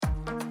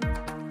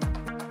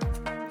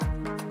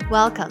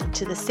Welcome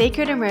to the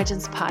Sacred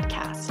Emergence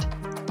podcast.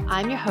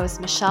 I'm your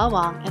host, Michelle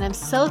Wong, and I'm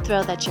so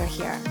thrilled that you're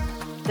here.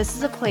 This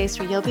is a place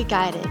where you'll be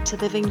guided to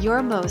living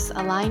your most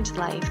aligned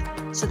life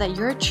so that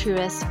your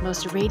truest,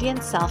 most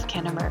radiant self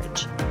can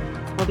emerge.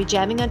 We'll be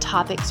jamming on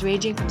topics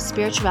ranging from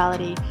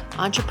spirituality,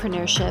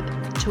 entrepreneurship,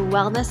 to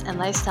wellness and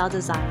lifestyle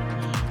design,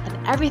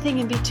 and everything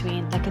in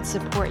between that can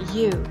support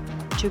you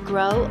to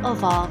grow,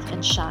 evolve,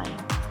 and shine,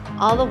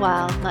 all the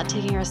while not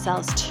taking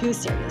ourselves too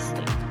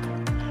seriously.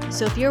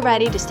 So if you're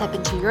ready to step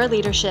into your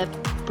leadership,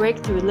 break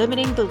through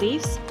limiting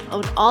beliefs,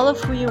 own all of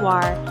who you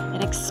are,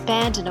 and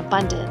expand in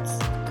abundance,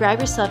 grab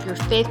yourself your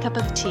faith cup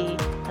of tea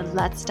and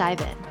let's dive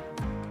in.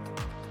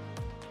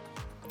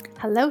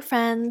 Hello,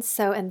 friends.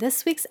 So in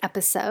this week's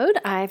episode,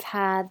 I've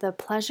had the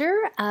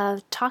pleasure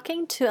of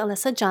talking to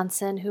Alyssa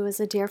Johnson, who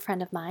is a dear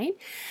friend of mine.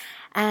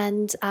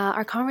 And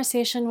our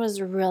conversation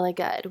was really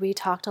good. We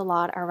talked a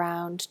lot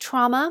around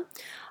trauma.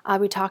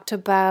 We talked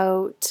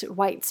about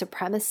white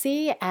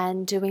supremacy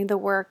and doing the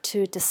work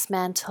to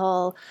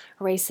dismantle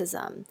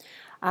racism.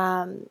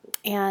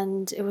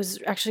 And it was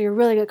actually a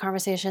really good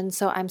conversation.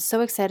 So I'm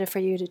so excited for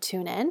you to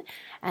tune in.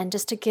 And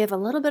just to give a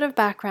little bit of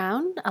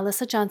background,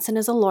 Alyssa Johnson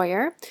is a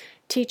lawyer,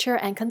 teacher,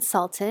 and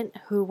consultant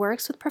who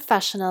works with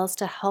professionals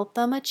to help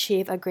them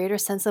achieve a greater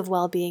sense of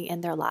well-being in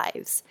their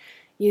lives.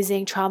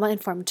 Using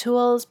trauma-informed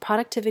tools,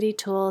 productivity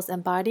tools,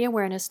 and body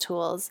awareness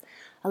tools,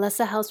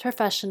 Alyssa helps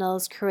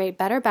professionals create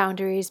better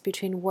boundaries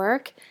between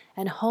work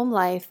and home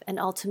life and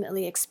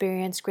ultimately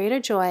experience greater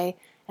joy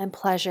and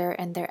pleasure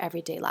in their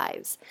everyday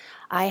lives.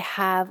 I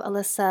have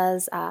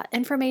Alyssa's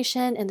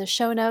information in the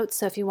show notes,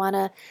 so if you want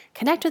to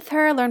connect with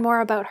her, learn more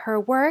about her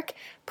work,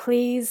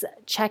 please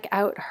check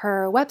out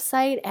her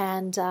website,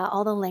 and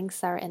all the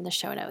links are in the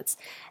show notes.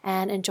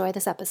 And enjoy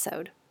this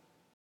episode.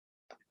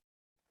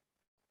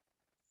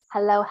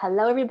 Hello,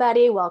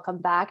 everybody. Welcome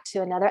back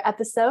to another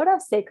episode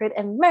of Sacred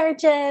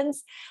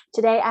Emergence.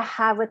 Today, I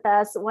have with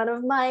us one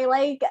of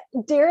my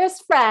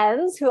dearest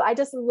friends who I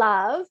just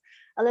love,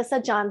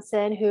 Alyssa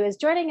Johnson, who is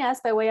joining us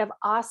by way of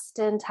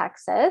Austin,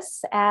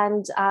 Texas.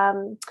 And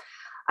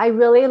I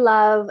really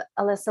love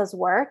Alyssa's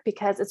work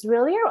because it's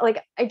really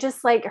I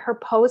just like her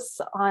posts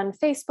on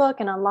Facebook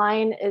and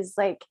online is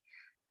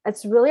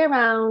it's really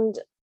around,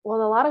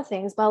 well, a lot of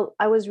things, but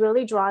I was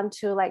really drawn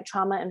to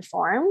trauma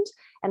informed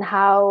and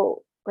how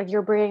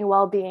you're bringing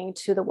well-being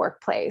to the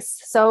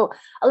workplace. So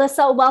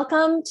Alyssa,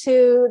 welcome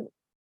to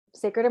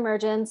Sacred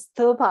Emergence,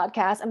 to the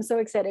podcast. I'm so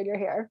excited you're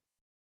here.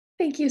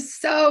 Thank you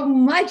so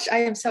much. I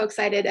am so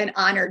excited and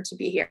honored to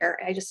be here.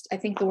 I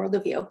think the world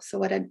of you. So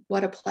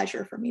what a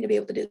pleasure for me to be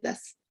able to do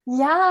this.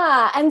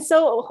 Yeah. And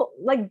so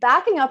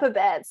backing up a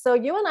bit. So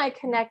you and I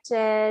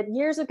connected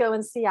years ago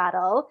in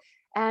Seattle,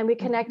 and we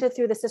connected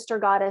through the Sister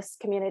Goddess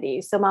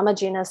community. So Mama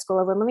Gina School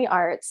of Womenly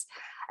Arts.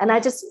 And I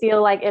just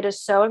feel like it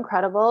is so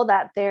incredible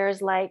that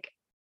there's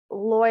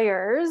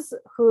lawyers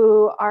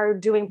who are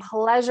doing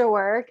pleasure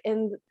work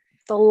in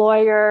the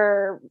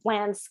lawyer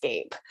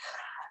landscape.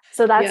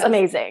 So that's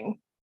amazing.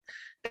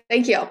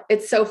 Thank you.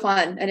 It's so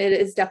fun. And it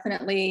is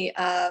definitely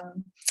a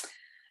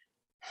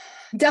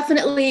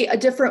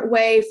different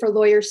way for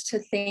lawyers to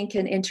think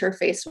and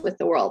interface with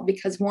the world,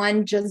 because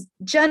one just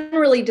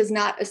generally does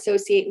not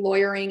associate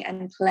lawyering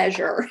and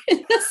pleasure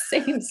in the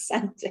same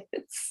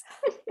sentence.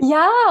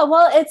 Yeah,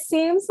 well, it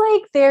seems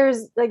like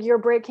there's you're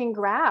breaking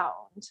ground,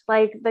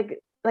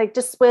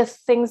 just with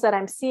things that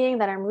I'm seeing,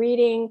 that I'm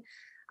reading,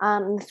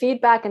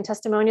 feedback and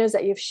testimonials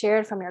that you've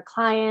shared from your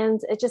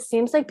clients. It just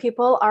seems like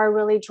people are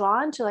really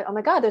drawn to oh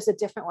my God, there's a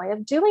different way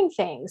of doing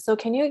things. So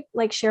can you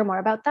share more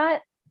about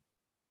that?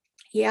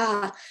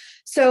 Yeah.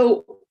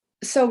 So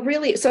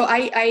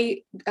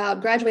I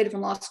graduated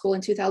from law school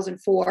in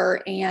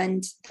 2004,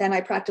 and then I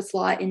practiced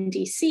law in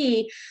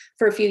DC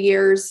for a few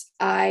years.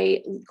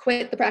 I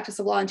quit the practice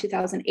of law in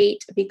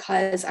 2008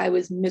 because I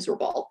was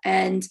miserable.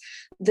 And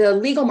the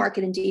legal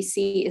market in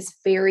DC is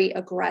very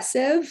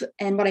aggressive.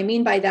 And what I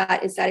mean by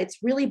that is that it's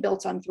really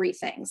built on three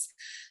things: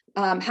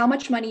 how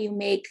much money you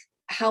make,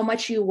 how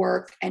much you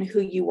work, and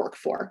who you work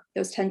for.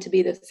 Those tend to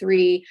be the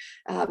three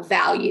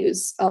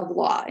values of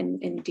law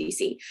in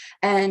DC.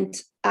 And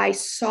I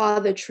saw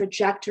the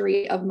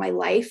trajectory of my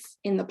life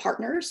in the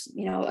partners,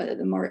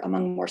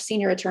 among more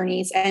senior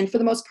attorneys. And for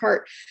the most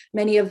part,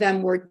 many of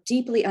them were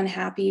deeply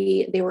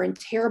unhappy. They were in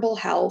terrible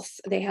health.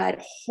 They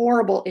had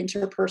horrible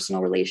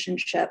interpersonal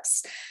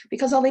relationships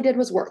because all they did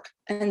was work.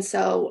 And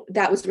so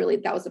that was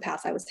the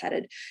path I was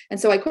headed. And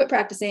so I quit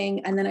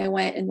practicing, and then I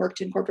went and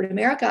worked in corporate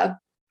America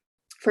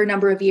for a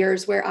number of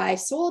years, where I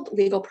sold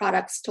legal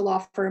products to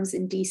law firms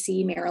in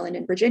DC, Maryland,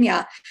 and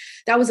Virginia.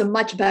 That was a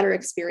much better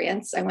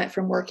experience. I went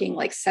from working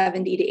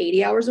 70 to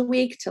 80 hours a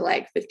week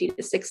to 50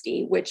 to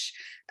 60, which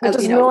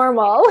is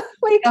normal.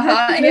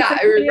 Yeah,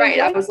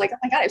 right. I was like, oh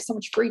my God, I have so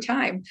much free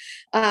time.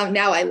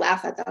 Now I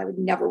laugh at that. I would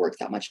never work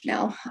that much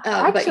now.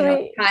 But at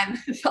the time,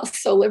 it felt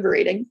so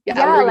liberating.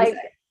 Yeah,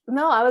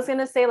 no, I was going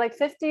to say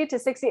 50 to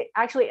 60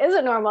 actually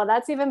isn't normal.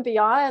 That's even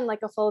beyond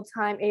a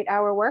full-time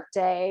 8-hour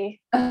workday.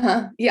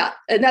 Yeah.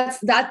 And that's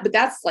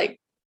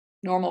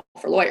normal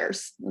for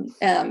lawyers,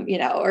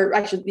 or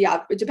actually,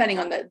 yeah, depending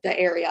on the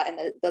area and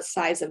the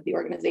size of the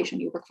organization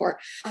you work for.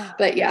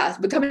 But yeah,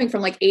 but coming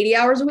from like 80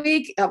 hours a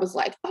week, I was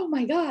like, oh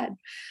my God.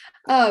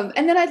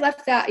 And then I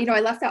left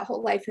that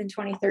whole life in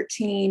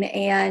 2013,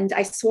 and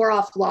I swore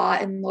off law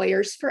and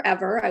lawyers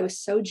forever. I was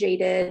so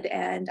jaded,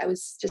 and I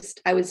was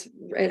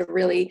at a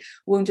really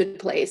wounded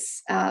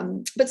place.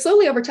 But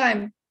slowly over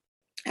time,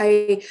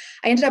 I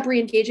ended up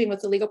re-engaging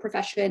with the legal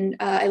profession.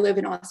 I live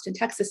in Austin,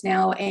 Texas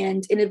now,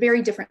 and in a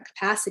very different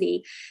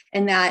capacity,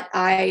 in that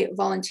I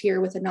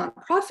volunteer with a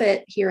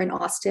nonprofit here in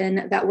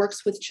Austin that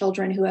works with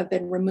children who have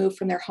been removed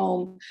from their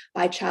home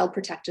by Child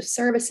Protective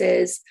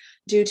Services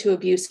due to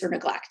abuse or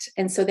neglect.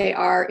 And so they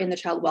are in the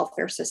child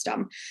welfare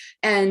system.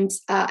 And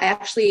I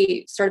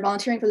actually started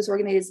volunteering for this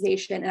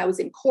organization, and I was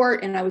in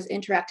court, and I was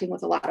interacting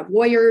with a lot of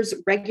lawyers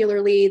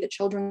regularly, the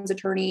children's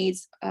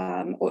attorneys,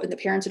 or the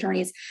parents'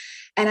 attorneys.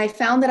 And I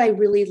found that I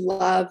really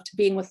loved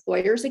being with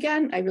lawyers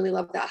again. I really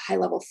loved that high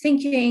level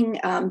thinking,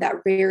 that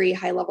very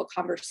high level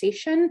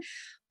conversation.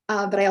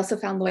 But I also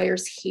found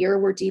lawyers here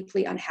were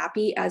deeply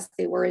unhappy, as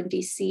they were in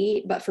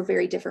DC, but for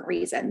very different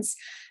reasons.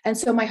 And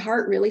so my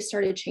heart really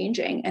started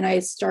changing, and I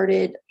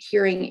started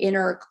hearing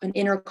an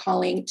inner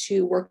calling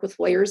to work with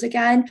lawyers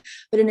again,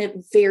 but in a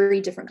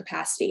very different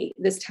capacity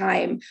this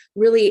time,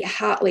 really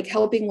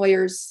helping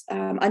lawyers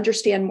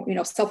understand,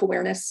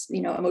 self-awareness,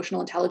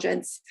 emotional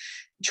intelligence,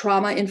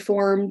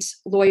 trauma-informed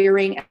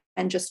lawyering,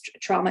 and just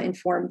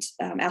trauma-informed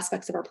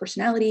aspects of our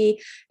personality,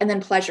 and then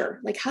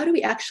pleasure. Like, how do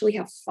we actually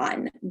have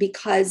fun?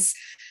 Because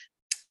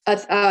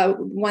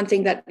one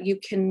thing that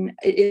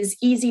it is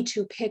easy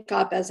to pick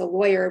up as a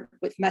lawyer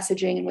with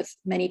messaging and with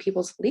many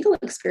people's legal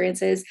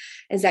experiences,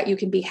 is that you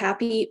can be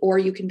happy or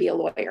you can be a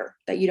lawyer,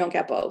 that you don't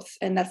get both.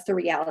 And that's the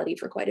reality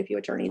for quite a few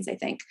attorneys, I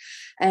think.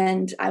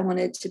 And I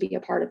wanted to be a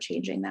part of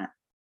changing that.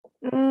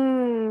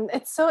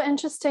 It's so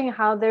interesting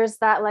how there's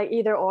that like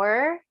either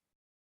or.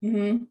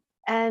 Mm-hmm.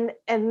 And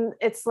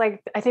it's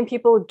like, I think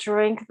people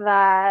drink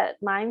that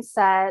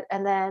mindset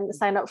and then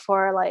sign up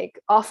for like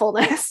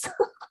awfulness.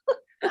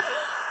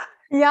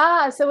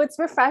 Yeah. So it's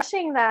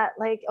refreshing that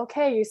like,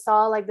 okay, you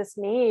saw like this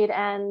need.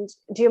 And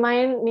do you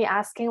mind me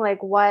asking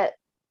like what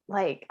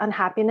like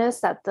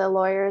unhappiness that the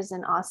lawyers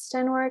in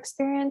Austin were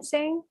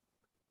experiencing?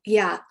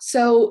 Yeah.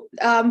 So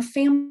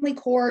family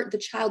court, the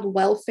child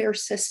welfare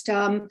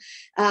system,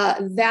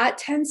 that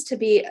tends to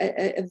be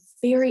a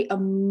very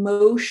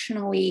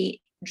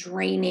emotionally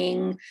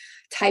draining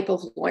type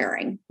of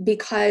lawyering,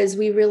 because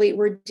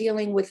we're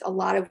dealing with a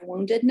lot of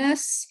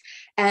woundedness,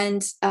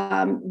 and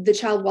the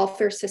child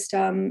welfare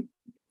system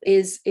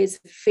is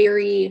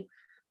very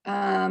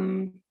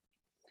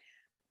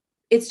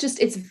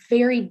it's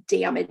very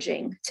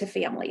damaging to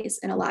families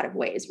in a lot of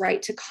ways,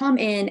 right? To come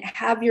in,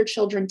 have your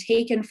children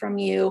taken from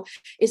you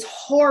is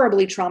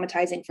horribly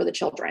traumatizing for the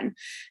children.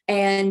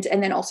 And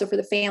then also for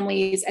the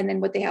families. And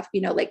then what they have,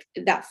 like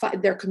that,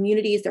 their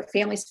communities, their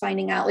families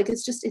finding out, like,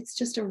 it's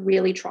just a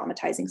really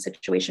traumatizing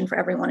situation for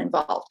everyone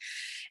involved.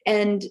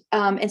 And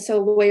so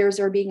lawyers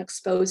are being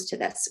exposed to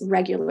this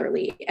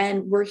regularly,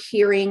 and we're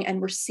hearing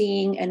and we're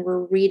seeing and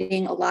we're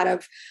reading a lot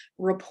of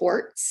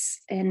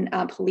reports and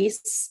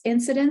police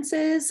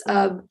incidences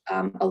of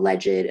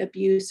alleged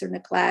abuse or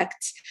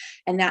neglect.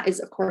 And that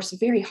is, of course,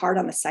 very hard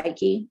on the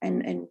psyche,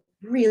 and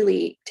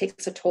really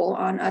takes a toll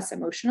on us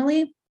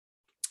emotionally.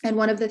 And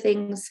one of the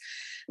things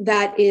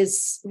that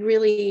is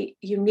really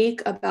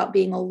unique about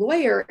being a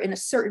lawyer in a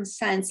certain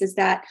sense is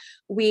that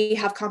we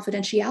have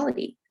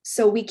confidentiality.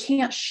 So we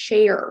can't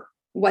share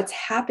what's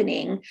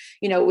happening,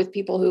 with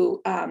people who,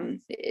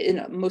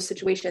 in most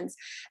situations.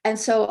 And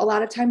so a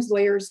lot of times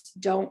lawyers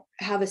don't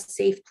have a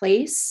safe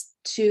place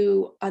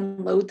to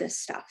unload this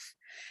stuff.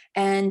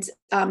 And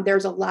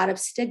there's a lot of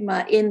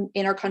stigma in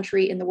our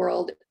country, in the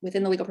world,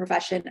 within the legal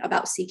profession,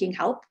 about seeking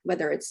help,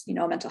 whether it's,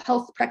 a mental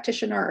health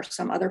practitioner or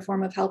some other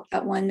form of help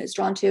that one is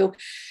drawn to.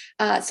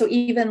 So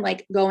even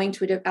like going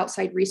to an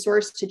outside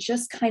resource to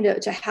just kind of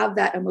to have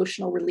that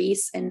emotional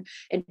release and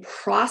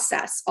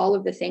process all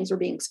of the things we're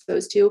being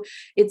exposed to,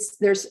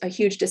 there's a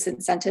huge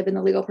disincentive in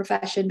the legal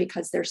profession,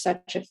 because there's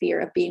such a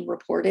fear of being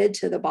reported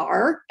to the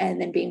bar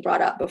and then being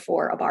brought up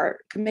before a bar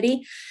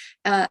committee,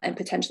 and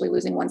potentially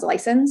losing one's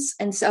license.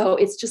 And so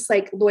it's just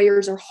like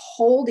lawyers are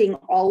holding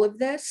all of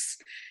this.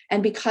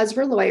 And because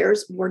we're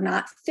lawyers, we're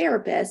not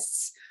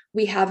therapists.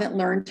 We haven't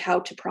learned how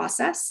to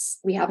process.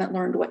 We haven't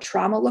learned what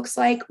trauma looks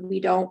like.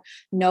 We don't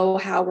know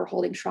how we're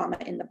holding trauma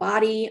in the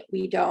body.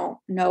 We don't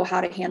know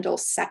how to handle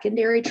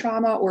secondary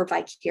trauma or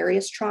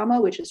vicarious trauma,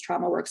 which is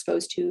trauma we're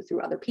exposed to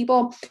through other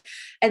people.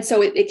 And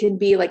so it can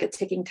be like a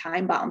ticking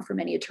time bomb for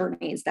many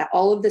attorneys, that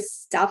all of this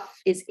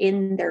stuff is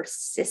in their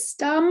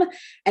system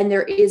and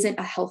there isn't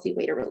a healthy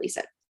way to release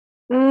it.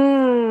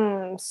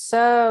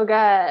 So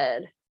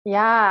good.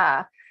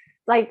 Yeah.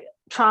 Like,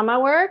 trauma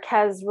work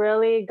has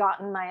really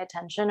gotten my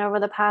attention over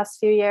the past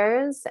few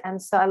years.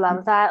 And so I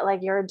love that, like,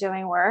 you're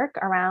doing work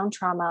around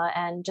trauma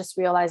and just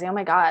realizing, oh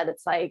my God,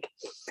 it's like,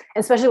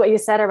 especially what you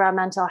said around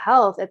mental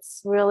health,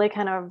 it's really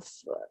kind of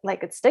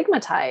like, it's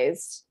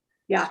stigmatized.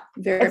 Yeah,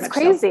 very it's much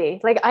crazy.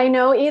 so. Like, I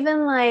know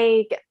even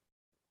like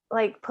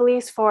like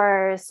police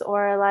force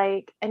or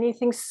like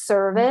anything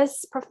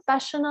service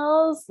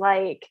professionals,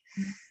 like,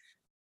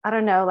 I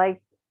don't know,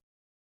 like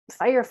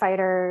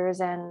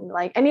firefighters and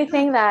like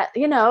anything that,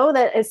 you know,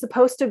 that is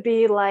supposed to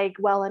be like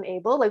well and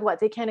able, like what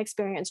they can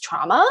experience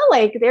trauma,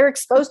 like they're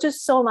exposed to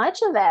so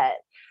much of it.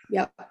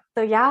 Yep.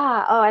 So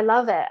yeah, oh, I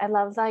love it. I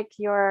love like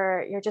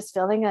you're just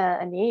filling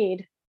a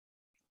need.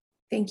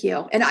 Thank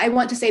you. And I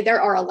want to say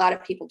there are a lot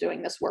of people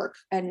doing this work,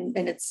 and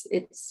it's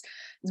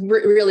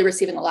really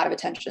receiving a lot of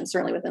attention,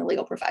 certainly within the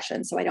legal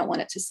profession. So I don't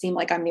want it to seem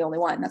like I'm the only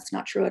one. That's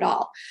not true at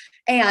all.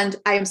 And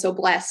I am so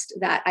blessed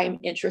that I'm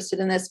interested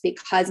in this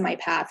because my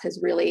path has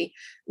really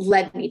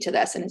led me to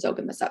this and has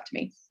opened this up to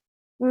me.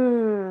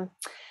 Mm.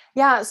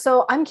 Yeah.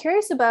 So I'm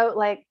curious about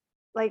like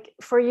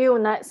for you,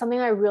 and that something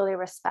I really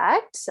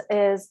respect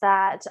is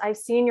that I've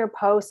seen your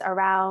posts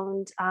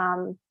around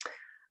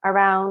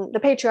the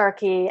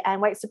patriarchy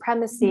and white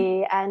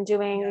supremacy and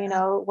doing, you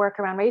know, work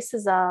around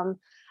racism.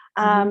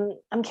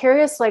 I'm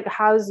curious, like,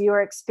 how's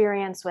your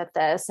experience with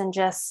this? And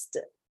just,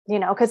 you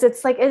know, because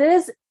it's like, it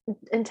is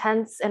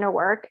intense inner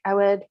work, I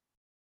would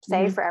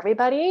say, for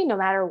everybody, no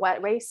matter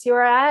what race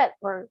you're at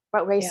or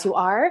what race you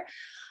are.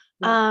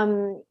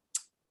 Um,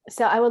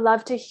 so I would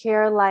love to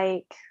hear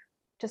like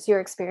just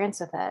your experience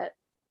with it.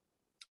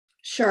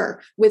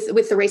 Sure.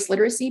 With the race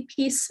literacy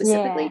piece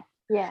specifically.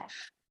 Yeah.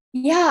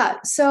 Yeah,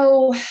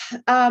 so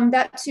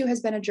that too has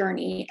been a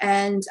journey.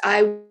 And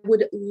I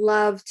would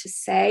love to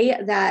say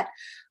that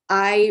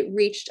I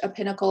reached a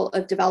pinnacle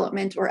of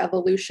development or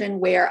evolution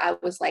where I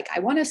was like, I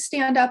want to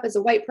stand up as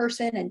a white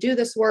person and do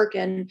this work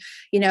and,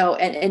 you know,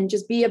 and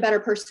just be a better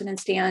person and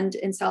stand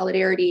in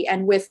solidarity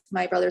and with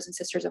my brothers and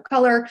sisters of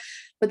color.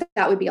 But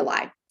that would be a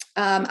lie.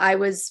 I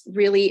was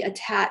really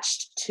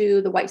attached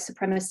to the white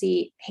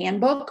supremacy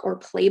handbook or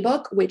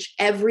playbook, which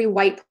every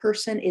white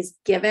person is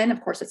given.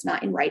 Of course, it's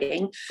not in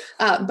writing,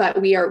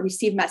 but we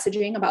receive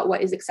messaging about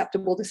what is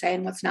acceptable to say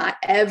and what's not.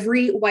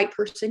 Every white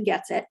person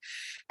gets it.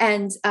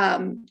 And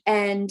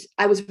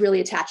I was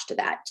really attached to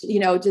that, you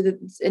know,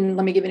 and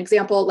let me give an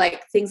example,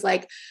 like things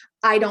like,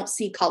 I don't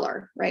see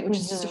color, right? Which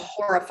is just a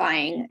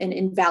horrifying and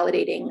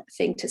invalidating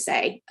thing to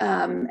say.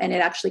 And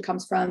it actually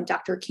comes from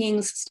Dr.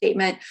 King's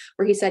statement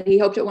where he said he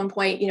hoped at one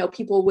point, you know,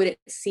 people wouldn't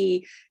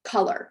see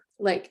color,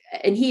 like,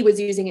 and he was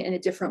using it in a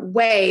different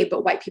way,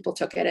 but white people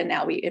took it and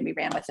now we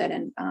ran with it.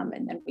 And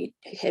then we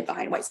hid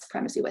behind white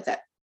supremacy with it.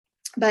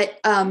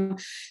 But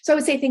so I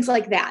would say things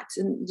like that,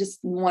 and just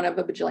one of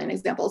a bajillion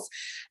examples.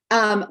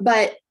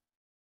 But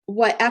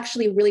what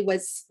actually really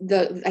was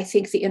I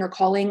think the inner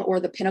calling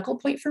or the pinnacle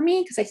point for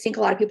me, because I think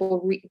a lot of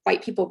people,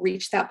 white people,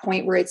 reach that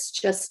point where it's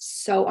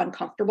just so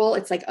uncomfortable.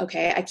 It's like,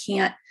 okay, I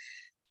can't,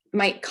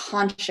 my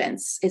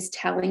conscience is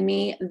telling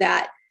me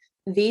that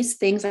these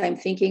things that I'm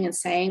thinking and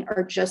saying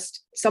are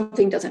just,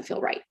 something doesn't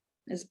feel right,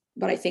 is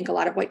what I think a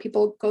lot of white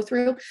people go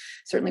through,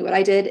 certainly what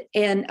I did.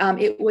 And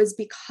it was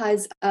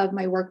because of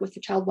my work with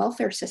the child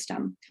welfare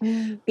system,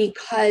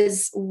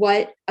 because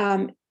what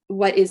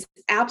is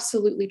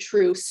absolutely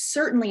true,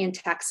 certainly in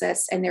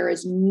Texas, and there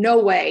is no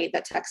way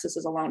that Texas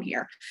is alone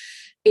here,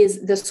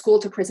 is the school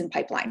to prison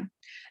pipeline.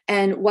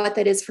 And what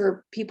that is,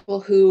 for people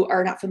who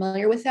are not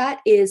familiar with that,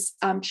 is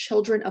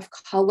children of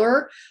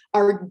color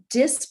are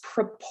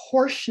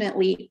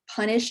disproportionately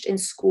punished in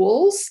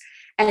schools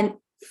and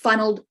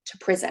funneled to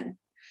prison.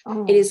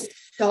 It is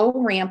so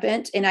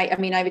rampant. And I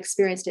mean, I've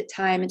experienced it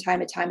time and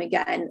time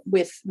again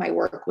with my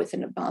work with the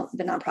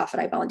nonprofit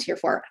I volunteer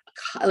for,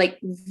 like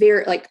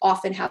very, like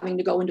often having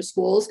to go into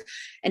schools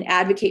and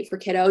advocate for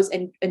kiddos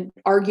and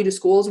argue to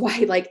schools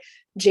why like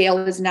jail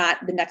is not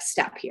the next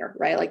step here,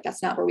 right? Like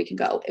that's not where we can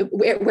go.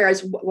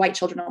 Whereas white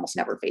children almost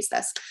never face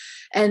this.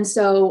 And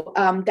so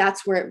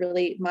that's where it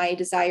really, my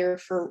desire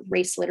for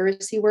race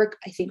literacy work,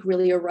 I think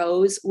really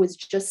arose, was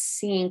just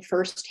seeing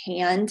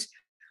firsthand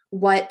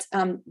what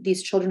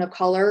these children of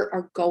color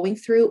are going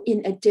through,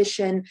 in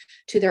addition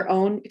to their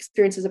own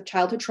experiences of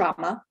childhood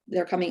trauma.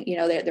 They're coming, you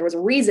know, there was a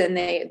reason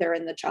they're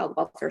in the child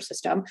welfare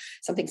system.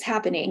 Something's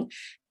happening.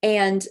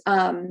 And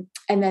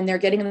then they're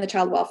getting in the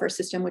child welfare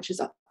system, which is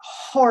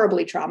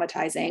horribly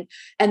traumatizing.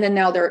 And then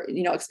now they're,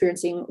 you know,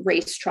 experiencing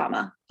race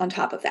trauma on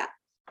top of that.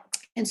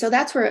 And so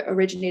that's where it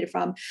originated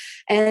from.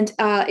 And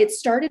it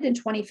started in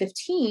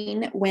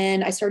 2015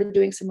 when I started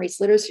doing some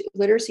race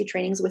literacy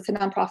trainings with the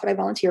nonprofit I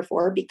volunteer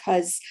for,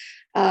 because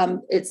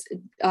it's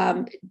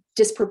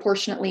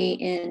disproportionately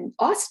in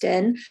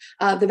Austin.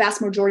 The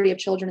vast majority of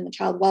children in the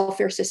child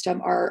welfare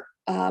system are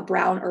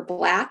brown or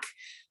Black,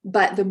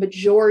 but the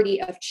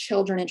majority of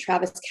children in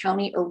Travis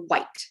County are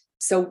white.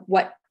 So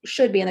what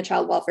should be in the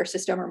child welfare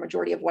system are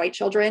majority of white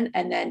children.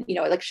 And then, you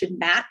know, it like should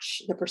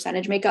match the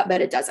percentage makeup,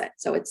 but it doesn't.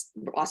 So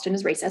Austin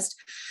is racist.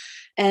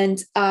 And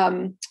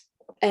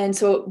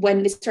so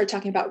when they started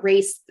talking about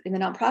race in the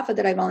nonprofit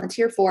that I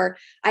volunteer for,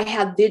 I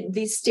had the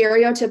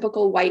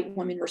stereotypical white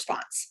woman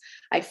response.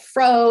 I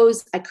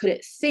froze, I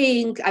couldn't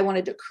think, I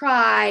wanted to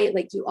cry,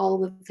 like do all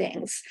the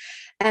things.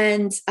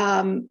 And,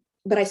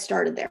 but I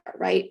started there,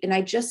 right? And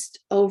I just,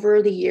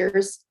 over the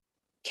years,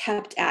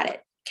 kept at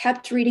it,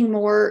 kept reading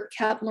more,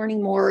 kept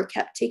learning more,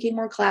 kept taking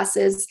more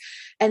classes,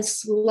 and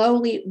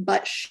slowly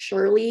but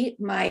surely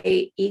my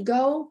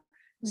ego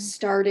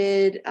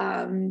started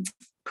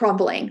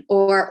crumbling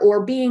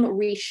or being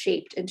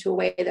reshaped into a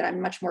way that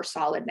I'm much more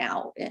solid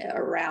now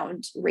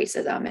around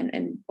racism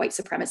and white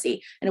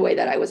supremacy in a way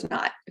that I was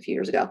not a few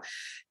years ago.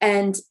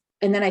 And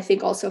then I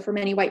think also for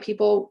many white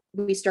people,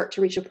 we start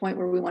to reach a point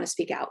where we want to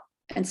speak out.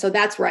 And so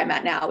that's where I'm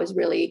at now, is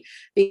really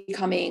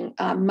becoming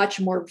much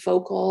more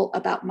vocal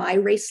about my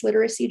race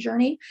literacy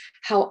journey,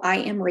 how I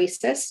am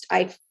racist.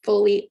 I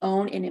fully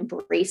own and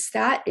embrace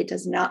that. It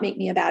does not make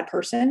me a bad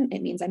person.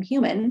 It means I'm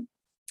human.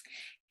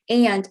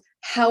 And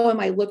how am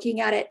I looking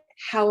at it?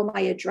 How am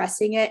I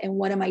addressing it? And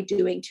what am I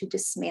doing to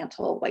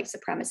dismantle white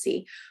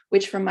supremacy?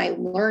 Which, from my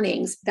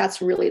learnings,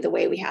 that's really the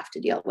way we have to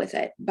deal with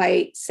it.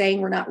 By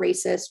saying we're not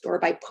racist or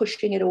by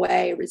pushing it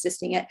away,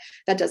 resisting it,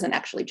 that doesn't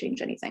actually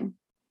change anything.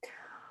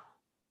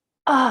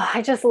 Oh,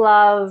 I just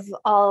love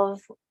all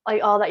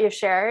that you've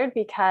shared,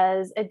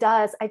 because it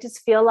does. I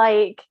just feel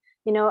like,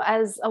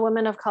 as a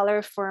woman of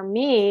color, for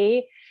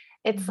me,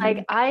 it's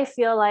like, I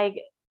feel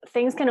like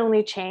things can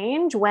only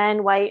change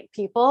when white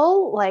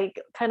people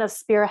kind of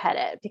spearhead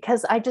it,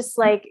 because I just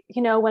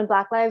when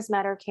Black Lives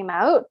Matter came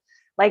out,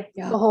 the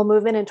whole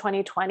movement in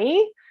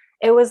 2020,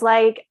 it was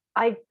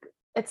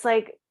it's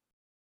like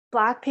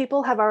Black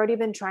people have already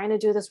been trying to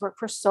do this work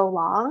for so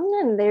long,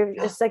 and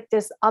it's like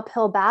this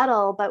uphill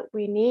battle, but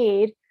we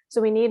need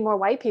more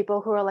white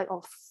people who are like,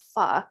 oh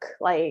fuck,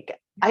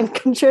 I'm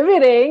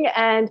contributing.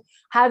 And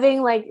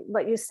having, like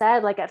you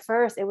said, at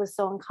first it was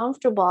so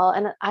uncomfortable,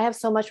 and I have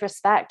so much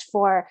respect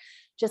for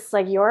just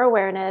your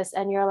awareness,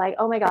 and you're like,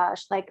 oh my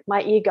gosh,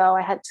 my ego,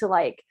 I had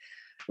to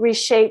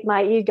reshape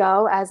my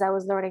ego as I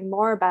was learning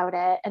more about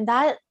it. And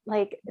that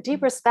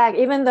deep respect,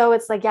 even though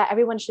it's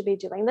everyone should be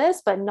doing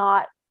this, but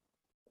not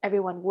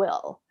everyone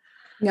will.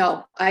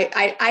 No,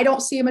 I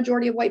don't see a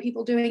majority of white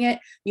people doing it.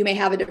 You may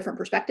have a different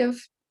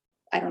perspective.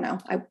 I don't know.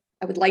 I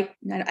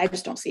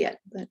just don't see it.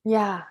 But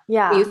yeah.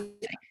 I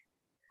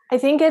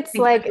think it's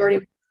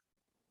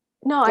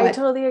no, I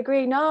totally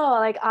agree.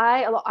 No,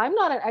 I'm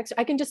not an expert.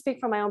 I can just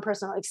speak from my own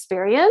personal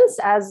experience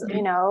as,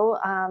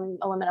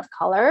 a woman of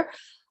color.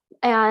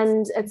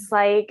 And it's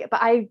but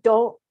I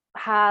don't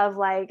have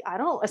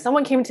if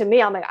someone came to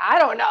me, I'm like, I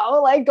don't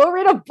know, go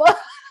read a book.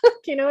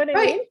 You know what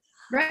I mean?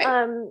 Right.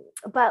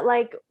 But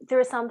there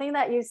was something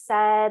that you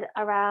said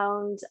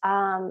around,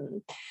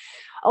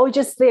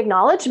 just the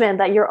acknowledgement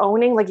that you're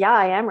owning,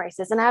 I am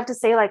racist. And I have to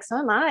say, so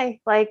am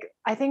I. I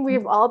think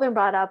we've all been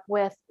brought up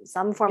with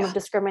some form of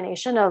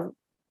discrimination of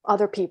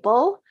other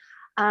people.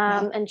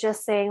 And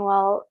just saying,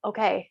 well,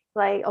 okay,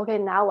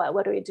 now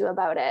what do we do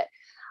about it?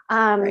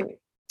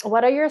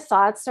 What are your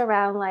thoughts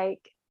around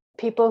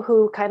people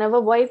who kind of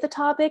avoid the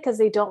topic because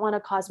they don't want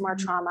to cause more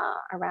trauma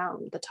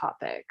around the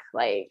topic?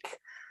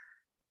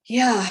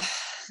 Yeah,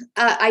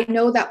 I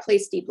know that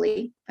place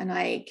deeply, and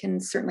I can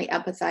certainly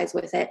empathize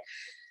with it.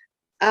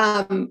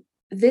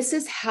 This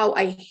is how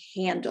I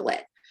handle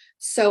it.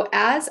 So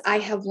as I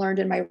have learned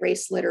in my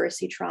race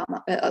literacy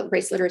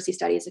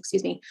studies,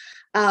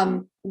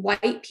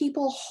 white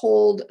people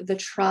hold the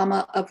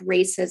trauma of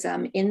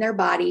racism in their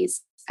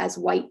bodies as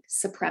white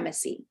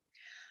supremacy.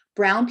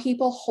 Brown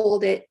people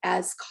hold it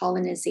as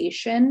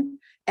colonization,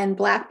 and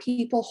Black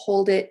people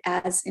hold it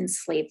as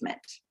enslavement.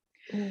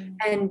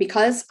 And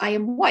because I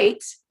am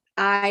white,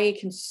 I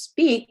can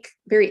speak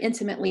very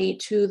intimately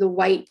to the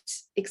white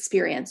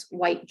experience,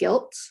 white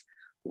guilt,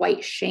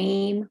 white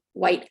shame,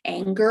 white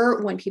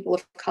anger when people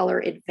of color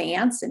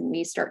advance and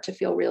we start to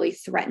feel really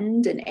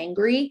threatened and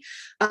angry.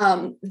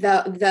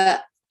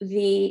 The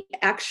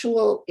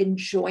actual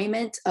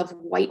enjoyment of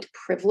white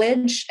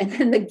privilege, and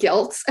then the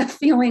guilt of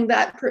feeling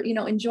that,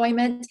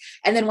 enjoyment,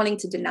 and then wanting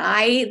to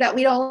deny that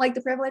we don't like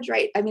the privilege,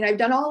 right? I mean, I've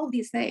done all of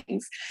these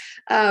things.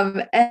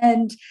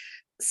 And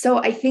so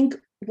I think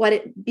what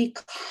it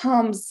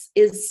becomes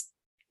is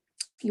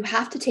you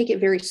have to take it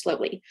very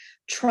slowly.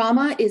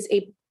 Trauma is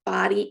a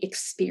body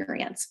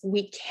experience.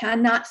 We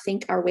cannot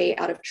think our way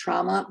out of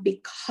trauma,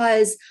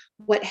 because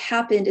what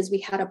happened is we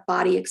had a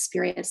body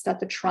experience that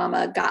the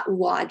trauma got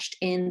lodged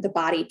in the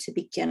body to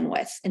begin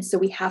with. And so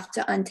we have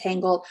to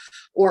untangle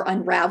or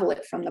unravel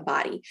it from the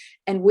body.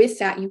 And with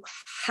that, you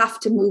have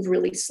to move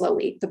really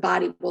slowly. The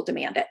body will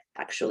demand it,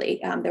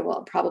 actually. There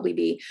will probably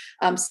be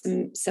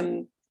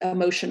some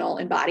emotional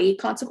and body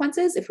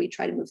consequences if we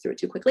try to move through it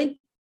too quickly.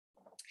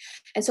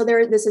 And so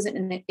this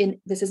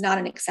is not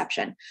an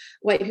exception.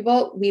 White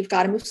people, we've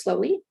got to move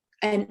slowly.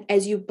 And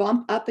as you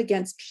bump up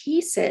against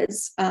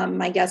pieces,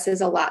 my guess is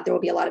there will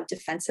be a lot of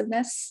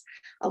defensiveness,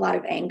 a lot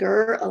of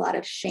anger, a lot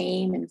of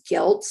shame and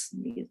guilt.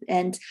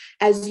 And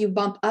as you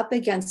bump up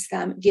against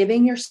them,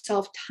 giving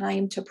yourself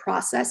time to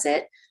process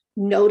it,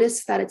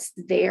 notice that it's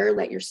there,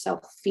 let yourself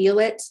feel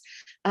it.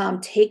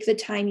 Take the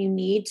time you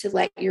need to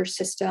let your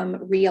system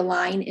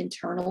realign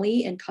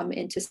internally and come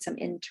into some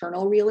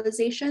internal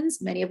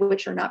realizations, many of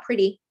which are not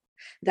pretty,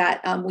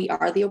 that we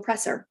are the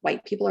oppressor.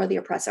 White people are the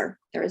oppressor.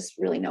 There is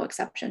really no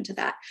exception to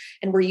that.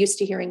 And we're used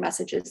to hearing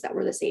messages that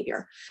we're the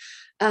savior.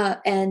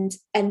 And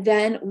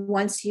then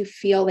once you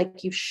feel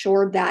like you've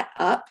shored that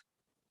up,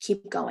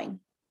 keep going.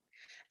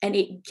 And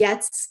it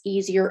gets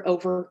easier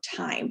over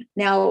time.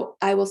 Now,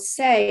 I will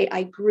say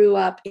I grew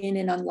up in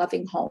an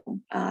unloving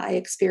home. I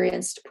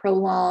experienced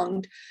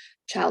prolonged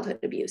childhood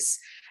abuse.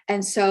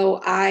 And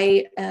so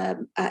I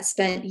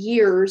spent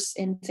years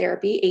in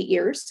therapy, 8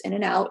 years in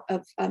and out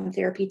of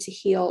therapy to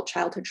heal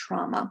childhood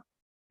trauma.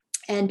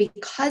 And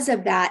because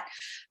of that,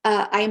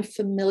 I am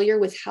familiar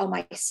with how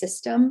my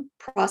system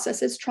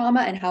processes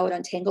trauma and how it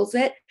untangles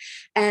it.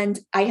 And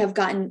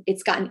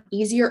it's gotten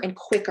easier and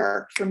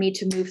quicker for me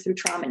to move through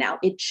trauma now.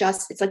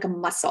 It's like a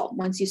muscle.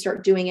 Once you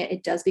start doing it,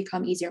 it does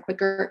become easier and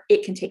quicker.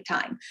 It can take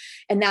time.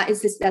 And that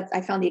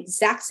I found the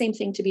exact same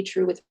thing to be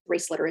true with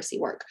race literacy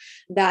work,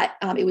 that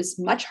it was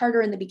much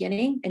harder in the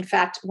beginning. In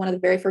fact, one of the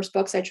very first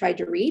books I tried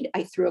to read,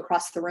 I threw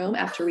across the room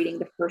after reading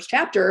the first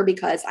chapter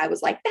because I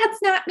was like,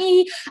 that's not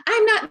me.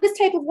 I'm not this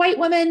type of white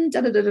woman.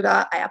 Da, da, da, da,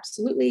 da. I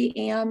absolutely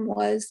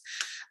was.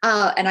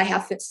 And I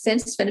have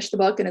since finished the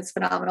book, and it's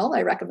phenomenal.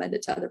 I recommend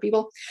it to other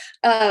people.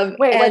 Wait,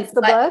 what's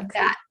the book?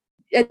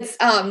 It's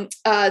oh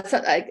God,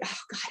 I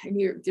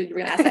knew you were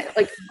gonna ask that.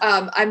 Like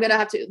I'm gonna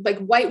have to, like,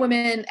 white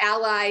women,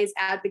 allies,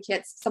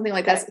 advocates, something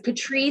like that.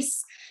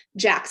 Patrice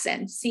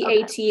Jackson,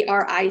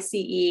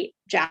 Catrice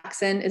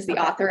Jackson is the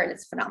author, and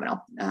it's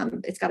phenomenal.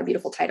 It's got a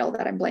beautiful title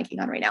that I'm blanking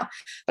on right now,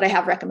 but I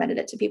have recommended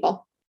it to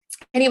people.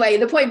 Anyway,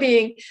 the point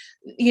being,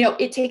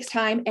 it takes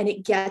time and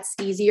it gets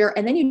easier.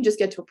 And then you just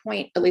get to a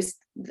point, at least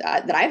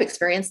that I've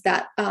experienced,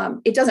 that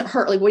it doesn't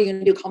hurt. Like, what are you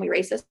going to do? Call me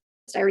racist?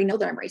 I already know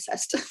that I'm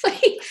racist. It's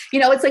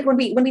like when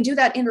we do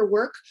that inner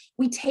work,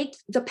 we take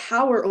the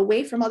power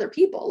away from other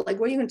people. Like,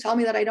 what are you going to tell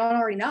me that I don't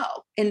already know?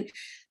 And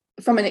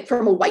from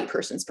a white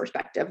person's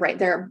perspective, right?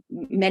 There are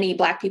many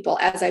Black people,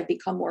 as I've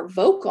become more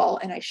vocal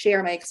and I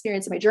share my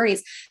experience and my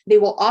journeys, they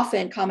will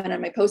often comment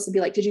on my posts and be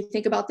like, did you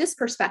think about this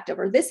perspective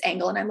or this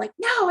angle? And I'm like,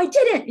 no, I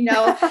didn't,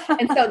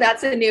 And so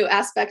that's a new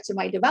aspect to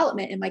my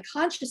development and my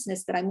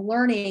consciousness, that I'm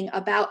learning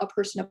about a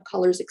person of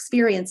color's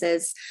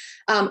experiences.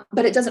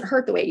 But it doesn't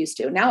hurt the way it used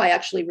to. Now I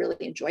actually really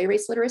enjoy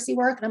race literacy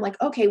work. And I'm like,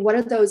 okay, what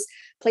are those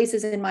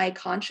places in my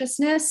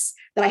consciousness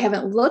that I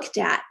haven't looked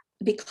at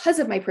because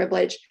of my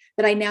privilege,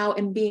 that I now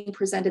am being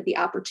presented the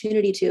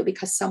opportunity to,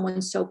 because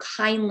someone so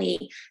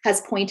kindly has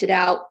pointed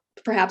out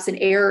perhaps an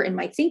error in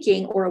my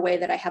thinking or a way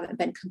that I haven't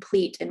been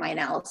complete in my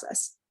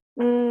analysis.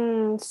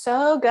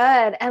 So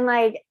good. And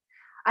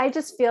I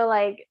just feel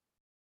like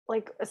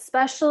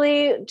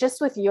especially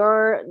just with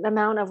the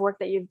amount of work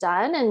that you've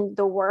done and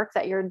the work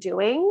that you're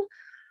doing,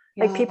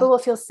 like, people will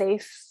feel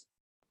safe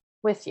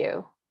with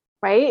you.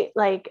 Right.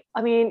 Like,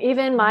 I mean,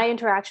 even my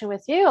interaction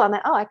with you, I'm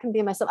like, oh, I can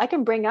be myself. I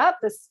can bring up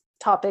this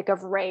topic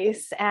of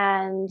race.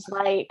 And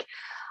I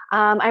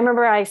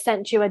remember I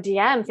sent you a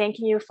DM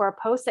thanking you for a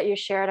post that you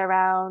shared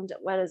around,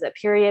 what is it,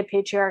 period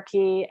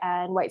patriarchy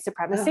and white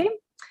supremacy.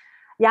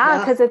 Yeah.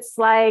 Because it's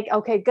like,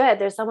 okay, good.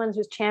 There's someone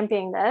who's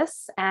championing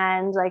this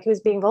and like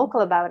who's being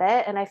vocal about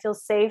it. And I feel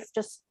safe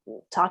just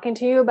talking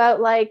to you about,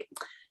 like,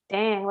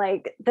 dang,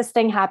 like, this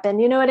thing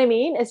happened. You know what I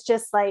mean? It's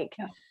just like,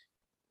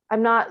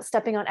 I'm not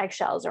stepping on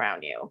eggshells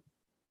around you.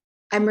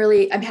 I'm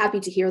happy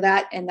to hear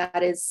that. And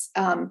that is,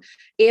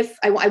 if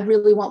I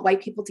really want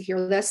white people to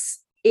hear this,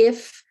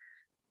 if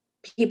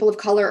people of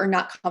color are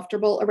not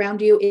comfortable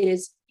around you, it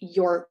is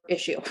your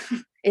issue.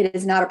 It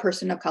is not a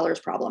person of color's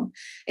problem.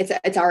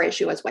 It's our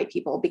issue as white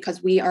people,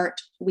 because we aren't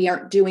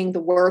doing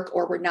the work,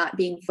 or we're not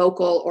being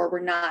vocal, or we're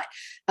not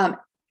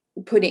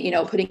putting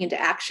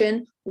into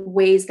action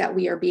ways that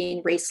we are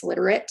being race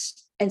literate.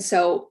 And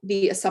so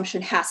the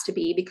assumption has to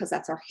be, because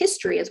that's our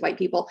history as white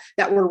people,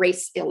 that we're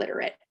race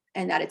illiterate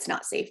and that it's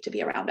not safe to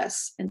be around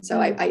us. And so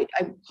I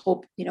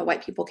hope,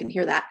 white people can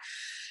hear that.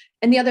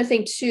 And the other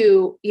thing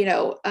too,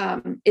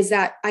 is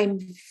that I'm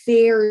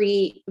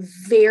very,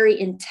 very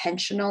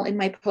intentional in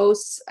my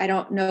posts. I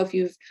don't know if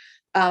you've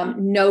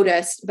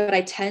noticed, but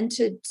I tend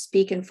to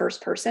speak in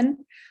first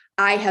person.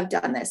 I have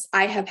done this.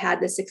 I have had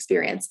this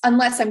experience,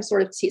 unless I'm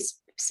sort of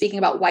speaking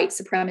about white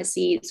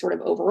supremacy sort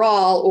of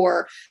overall,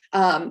 or,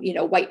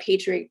 white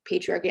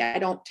patriarchy. I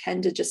don't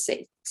tend to just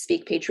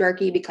speak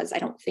patriarchy, because I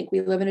don't think we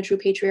live in a true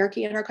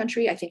patriarchy in our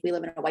country. I think we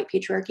live in a white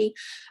patriarchy.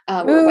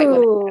 Where white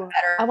women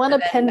I want to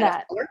pin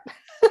that.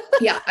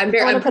 Yeah, I'm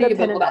pretty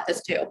vocal about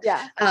this too.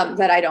 Yeah.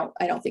 That I don't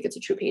think it's a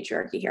true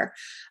patriarchy here.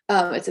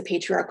 It's a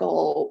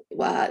patriarchal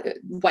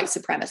white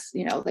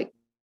supremacy,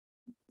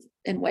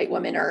 and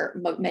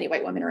many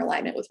white women are in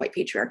alignment with white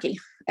patriarchy,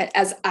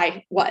 as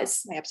I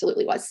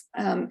absolutely was.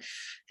 But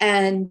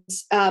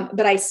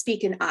I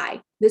speak in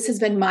this has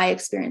been my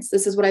experience.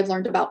 This is what I've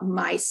learned about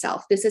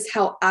myself. This is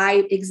how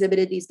I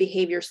exhibited these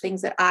behaviors,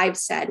 things that I've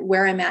said,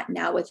 where I'm at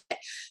now with it,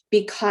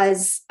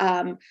 because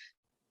I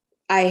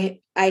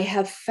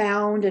have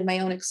found in my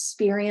own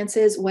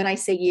experiences, when I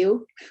say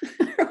you,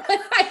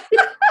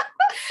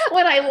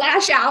 when I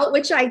lash out,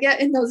 which I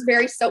get in those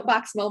very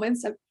soapbox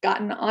moments, I've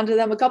gotten onto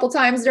them a couple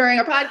times during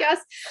our podcast.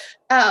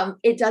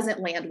 It doesn't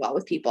land well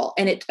with people.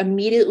 And it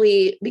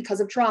immediately, because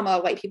of trauma,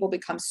 white people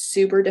become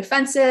super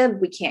defensive.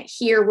 We can't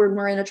hear when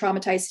we're in a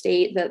traumatized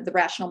state. The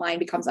rational mind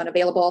becomes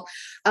unavailable.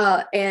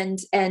 And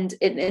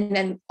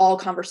then all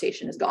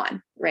conversation is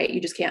gone, right?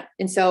 You just can't.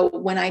 And so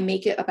when I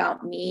make it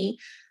about me,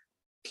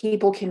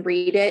 people can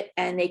read it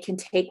and they can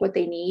take what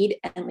they need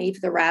and leave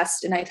the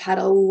rest. And I've had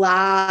a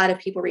lot of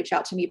people reach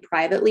out to me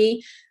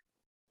privately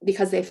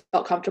because they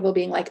felt comfortable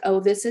being like, oh,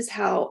 this is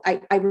how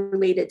I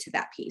related to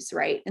that piece.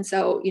 Right. And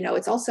so,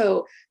 it's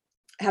also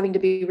having to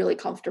be really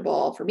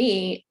comfortable for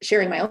me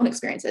sharing my own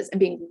experiences and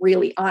being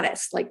really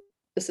honest. Like,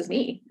 this is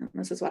me.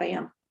 This is what I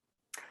am.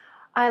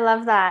 I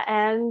love that.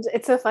 And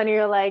it's so funny.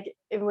 You're like,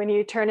 when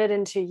you turn it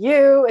into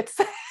you, it's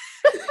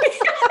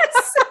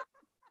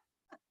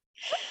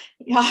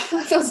yeah,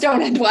 those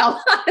don't end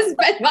well. Has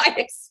been my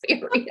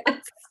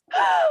experience.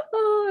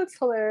 Oh, it's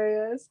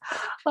hilarious.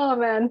 Oh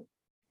man.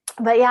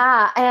 But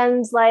yeah.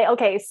 And like,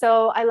 okay,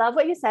 so I love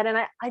what you said. And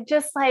I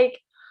just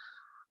like,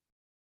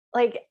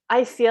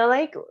 I feel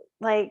like,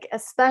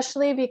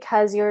 especially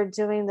because you're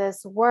doing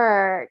this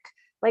work,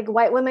 like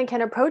white women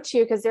can approach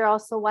you because they're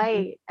also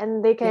white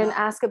and they can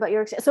ask about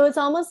your, so it's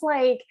almost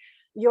like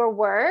your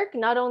work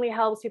not only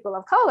helps people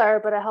of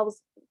color, but it helps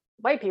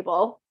white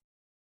people.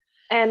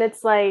 And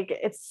it's like,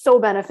 it's so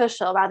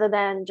beneficial rather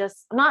than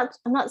just, I'm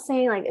not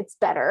saying like it's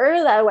better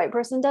that a white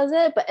person does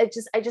it, but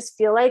I just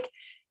feel like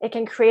it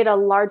can create a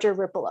larger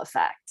ripple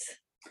effect.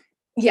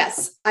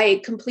 Yes, I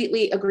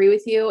completely agree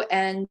with you.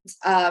 And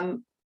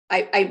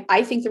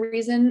I think the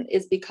reason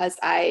is because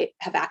I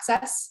have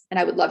access, and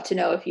I would love to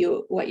know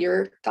what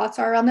your thoughts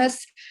are on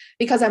this.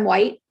 Because I'm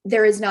white,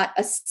 there is not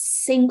a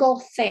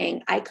single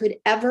thing I could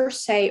ever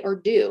say or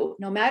do,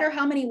 no matter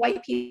how many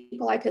white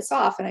people I piss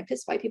off, and I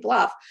piss white people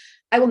off,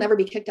 I will never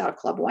be kicked out of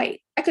Club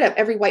White. I could have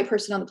every white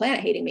person on the planet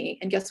hating me,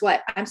 and guess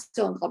what? I'm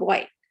still in Club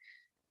White.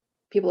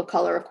 People of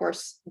color, of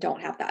course,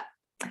 don't have that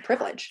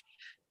privilege.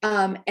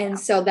 And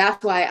so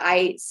that's why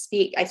I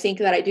think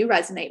that I do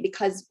resonate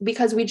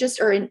because we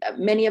just are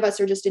many of us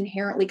are just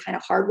inherently kind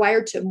of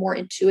hardwired to more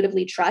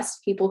intuitively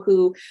trust people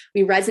who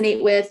we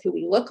resonate with, who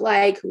we look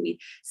like, who we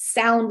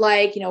sound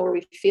like, where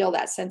we feel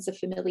that sense of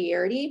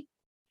familiarity.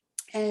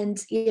 And,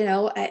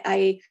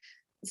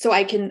 so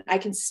I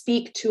can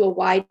speak to a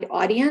wide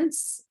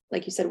audience,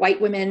 like you said, white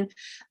women,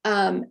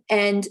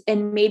 and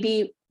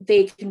maybe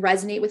they can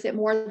resonate with it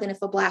more than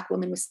if a Black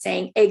woman was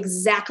saying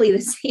exactly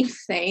the same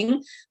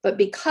thing, but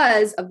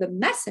because of the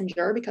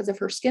messenger, because of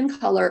her skin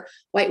color,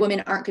 white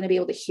women aren't going to be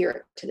able to hear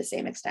it to the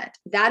same extent.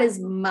 That is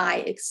my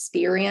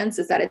experience,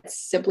 is that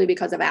it's simply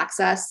because of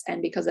access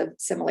and because of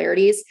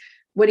similarities.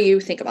 What do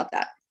you think about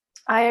that?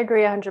 I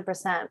agree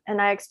 100%.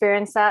 And I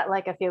experienced that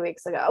like a few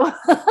weeks ago.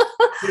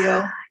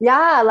 Yeah.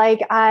 Yeah.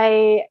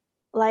 I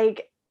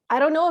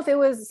don't know if it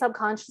was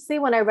subconsciously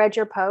when I read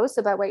your post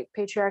about white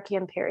patriarchy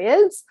and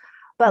periods,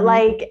 but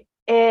I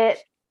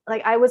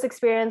was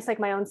experiencing like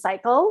my own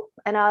cycle,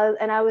 and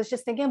I was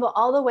just thinking about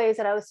all the ways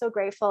that I was so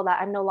grateful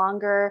that I'm no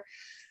longer,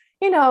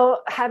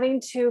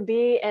 having to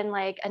be in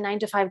like a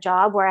 9-to-5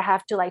 job where I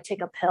have to like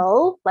take a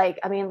pill, like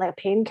a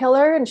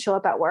painkiller and show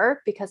up at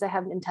work because I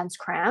have intense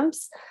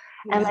cramps.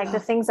 Yeah. And like the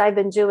things I've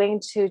been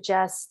doing to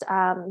just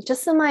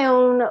in my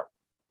own,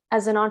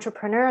 as an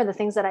entrepreneur, the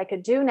things that I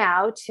could do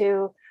now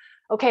to,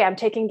 okay, I'm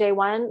taking day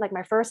one, like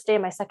my first day,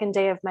 my second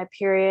day of my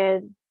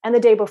period, and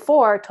the day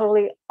before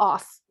totally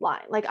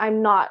offline. Like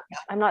I'm not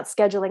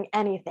scheduling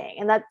anything.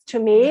 And that to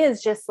me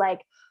is just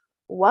like,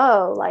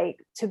 whoa, like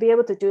to be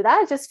able to do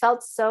that just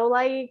felt so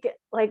like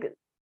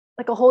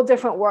a whole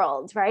different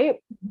world. Right.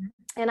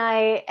 And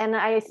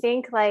I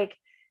think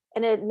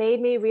and it made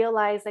me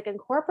realize like in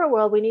corporate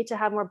world, we need to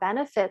have more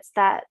benefits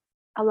that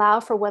allow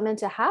for women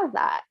to have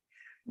that.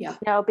 Yeah.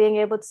 Being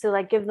able to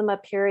like give them a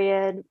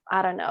period,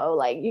 I don't know,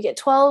 like you get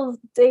 12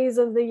 days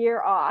of the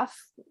year off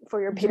for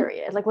your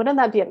period. Like, wouldn't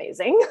that be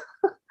amazing?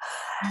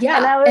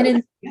 Yeah.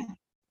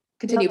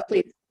 Continue,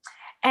 please.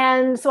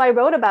 And so I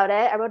wrote about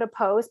it. I wrote a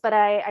post, but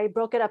I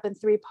broke it up in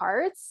 3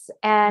 parts.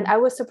 And I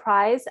was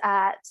surprised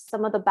at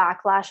some of the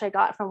backlash I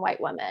got from white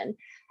women.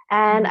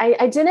 And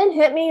I didn't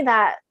hit me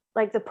that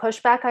like the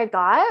pushback I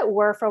got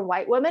were from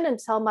white women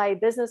until my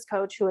business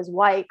coach, who is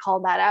white,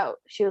 called that out.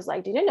 She was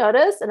like, did you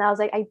notice? And I was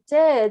like, I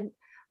did,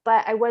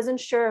 but I wasn't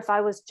sure if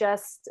I was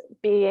just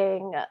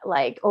being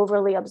like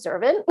overly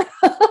observant.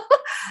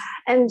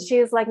 And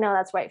she's like, no,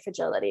 that's white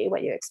fragility,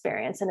 what you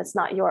experience. And it's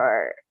not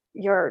your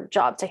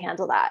job to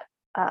handle that.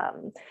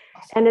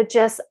 And it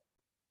just,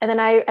 and then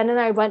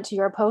I went to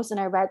your post and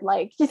I read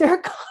like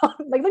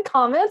the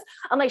comments.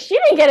 I'm like, she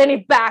didn't get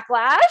any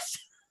backlash.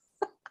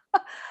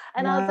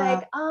 And I was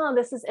like, oh,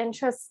 this is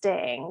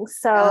interesting.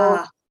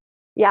 So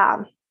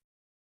yeah.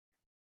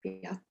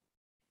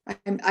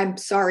 I'm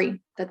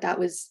sorry that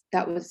was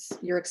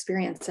your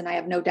experience. And I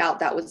have no doubt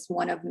that was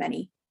one of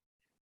many.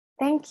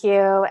 Thank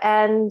you.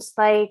 And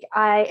like,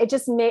 it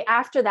just made,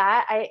 after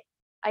that,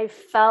 I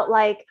felt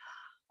like,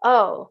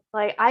 oh,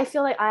 like I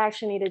feel like I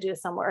actually need to do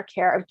some work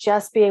here of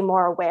just being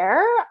more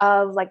aware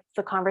of like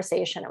the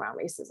conversation around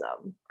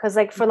racism. Cause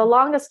like for the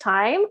longest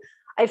time,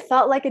 I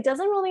felt like it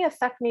doesn't really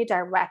affect me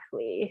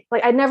directly.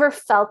 Like I never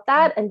felt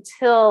that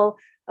until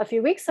a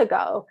few weeks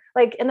ago.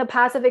 Like in the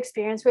past, I've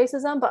experienced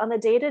racism, but on the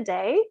day to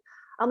day,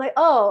 I'm like,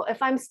 oh,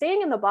 if I'm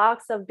staying in the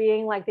box of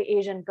being like the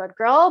Asian good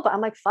girl, but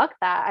I'm like, fuck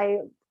that.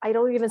 I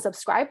don't even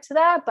subscribe to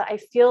that, but I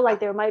feel like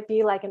there might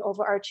be like an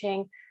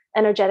overarching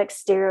energetic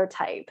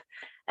stereotype.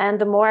 And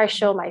the more I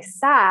show my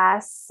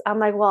sass, I'm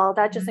like, well,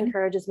 that just Mhm.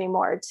 encourages me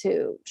more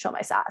to show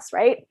my sass,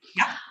 right?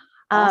 Yeah.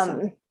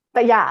 Awesome.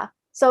 But yeah,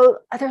 so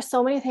there's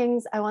so many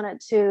things I wanted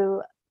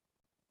to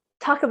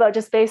talk about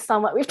just based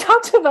on what we've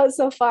talked about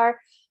so far.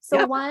 So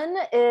Yeah. one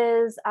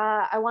is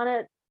I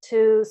wanted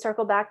to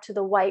circle back to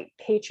the white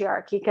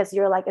patriarchy because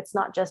you're like, it's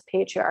not just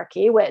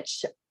patriarchy,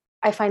 which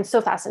I find so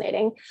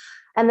fascinating.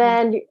 And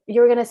Yeah. then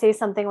you were going to say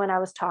something when I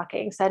was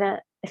talking. So I didn't,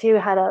 if you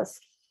had a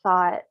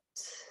thought.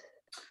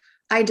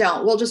 I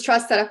don't. We'll just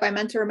trust that if I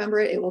meant to remember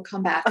it, it will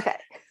come back. Okay.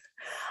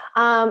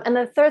 And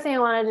the third thing I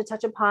wanted to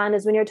touch upon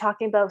is when you're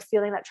talking about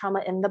feeling that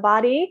trauma in the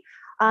body.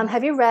 Yeah.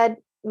 Have you read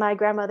My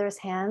Grandmother's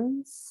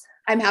Hands?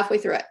 I'm halfway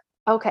through it.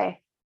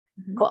 Okay,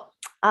 Mhm. cool.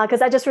 Because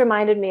that just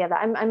reminded me of that.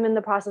 I'm in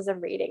the process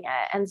of reading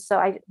it, and so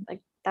I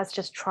like that's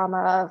just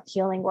trauma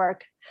healing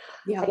work,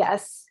 I Yeah.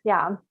 guess.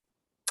 Yeah.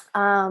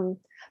 Um,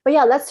 but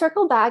yeah, let's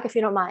circle back if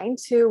you don't mind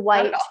to Not at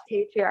white all.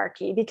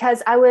 patriarchy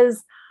because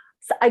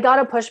I got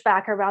a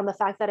pushback around the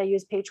fact that I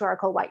use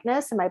patriarchal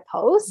whiteness in my Mhm.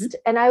 post,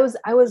 and I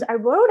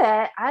wrote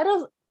it out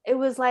of it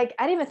was like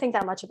I didn't even think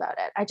that much about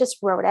it. I just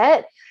wrote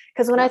it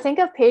because when I Yeah. think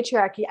of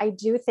patriarchy, I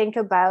do think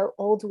about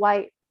old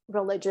white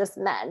religious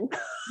men.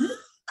 Mhm.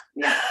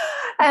 Yeah.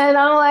 And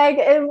I'm like,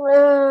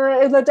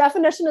 the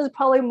definition is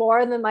probably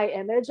more than my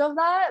image of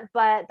that,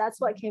 but that's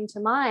what came to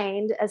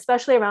mind,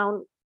 especially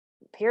around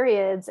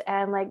periods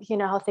and like,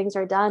 how things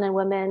are done and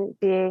women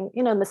being,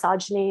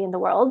 misogyny in the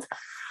world.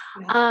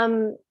 Yeah.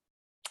 Um,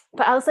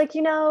 but I was like,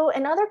 in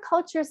other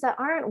cultures that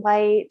aren't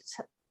white,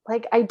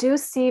 like I do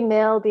see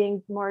male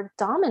being more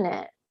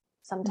dominant Mhm.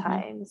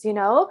 sometimes,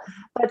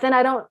 but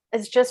then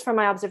it's just from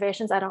my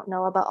observations. I don't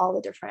know about all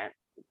the different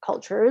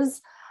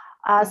cultures.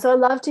 Yeah. So I'd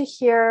love to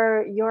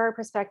hear your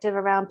perspective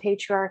around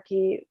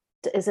patriarchy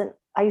isn't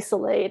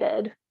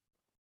isolated.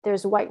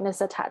 There's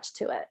whiteness attached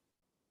to it.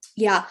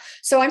 Yeah.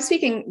 So I'm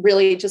speaking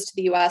really just to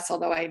the US,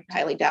 although I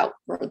highly doubt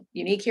we're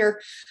unique here.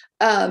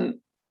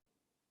 Um,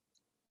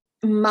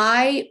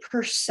 my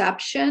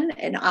perception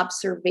and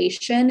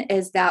observation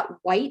is that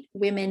white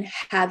women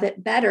have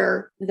it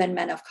better than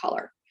men of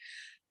color.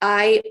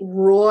 I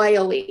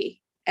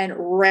royally and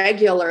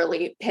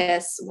regularly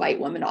piss white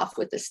women off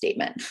with the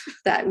statement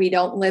that we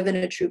don't live in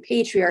a true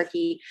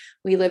patriarchy,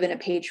 we live in a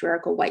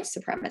patriarchal white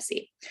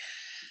supremacy.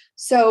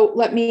 So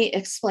let me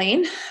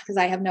explain, because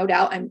I have no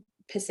doubt I'm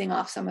pissing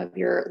off some of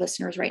your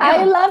listeners right I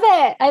now. love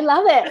it. I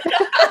love it.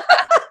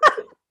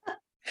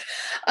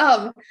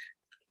 um,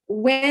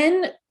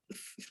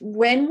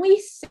 when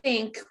we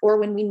think or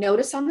when we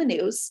notice on the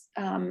news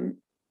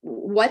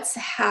what's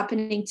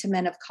happening to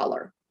men of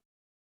color,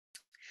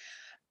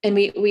 and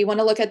we want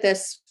to look at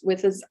this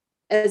with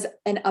as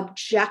an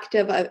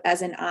objective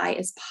as an eye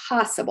as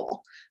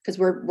possible, because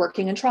we're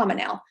working in trauma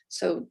now,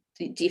 so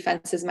the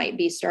defenses might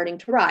be starting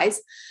to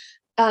rise.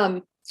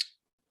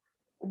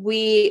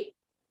 We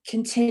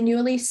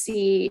continually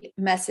see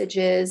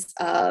messages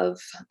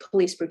of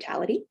police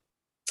brutality,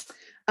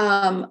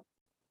 um,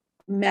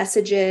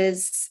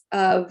 messages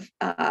of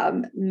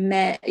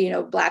men,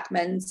 black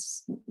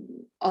men's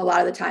a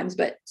lot of the times,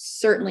 but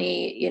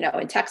certainly,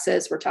 in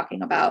Texas, we're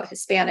talking about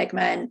Hispanic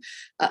men,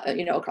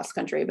 across the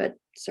country, but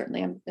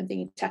certainly I'm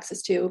thinking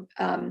Texas too.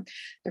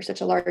 There's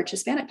such a large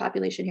Hispanic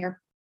population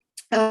here.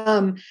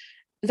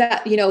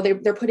 That,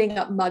 they're putting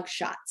up mug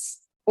shots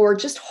or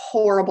just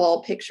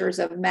horrible pictures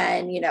of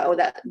men,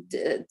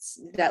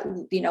 that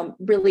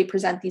really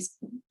present these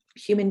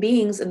human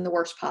beings in the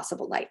worst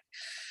possible light.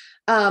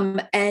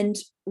 And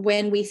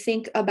when we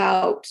think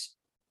about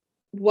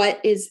what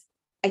is,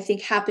 I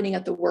think, happening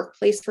at the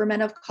workplace for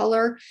men of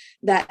color,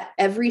 that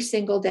every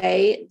single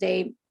day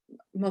they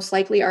most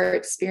likely are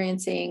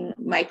experiencing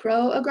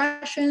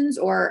microaggressions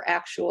or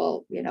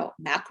actual,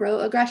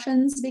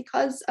 macroaggressions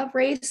because of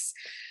race,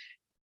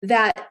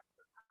 that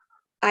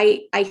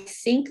I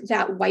think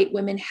that white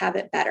women have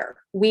it better.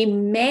 We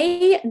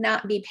may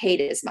not be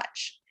paid as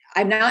much.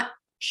 I'm not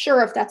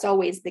sure if that's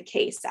always the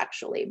case,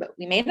 actually, but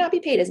we may not be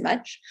paid as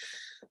much.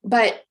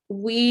 But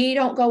we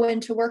don't go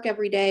into work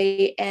every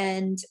day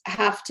and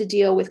have to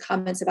deal with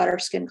comments about our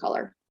skin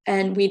color.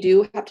 And we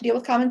do have to deal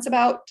with comments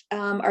about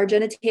our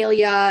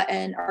genitalia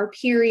and our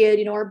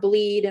period, our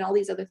bleed and all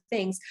these other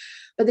things.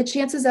 But the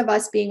chances of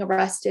us being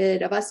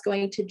arrested, of us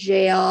going to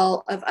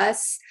jail, of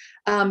us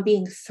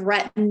being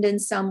threatened in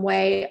some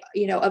way,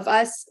 of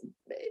us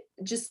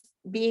just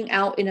being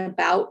out and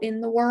about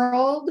in the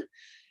world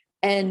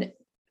and,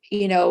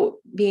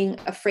 being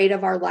afraid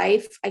of our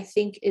life, I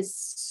think is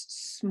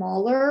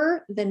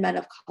smaller than men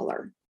of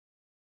color.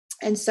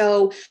 And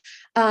so,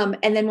 and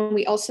then when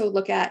we also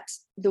look at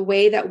the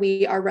way that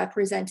we are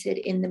represented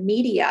in the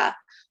media,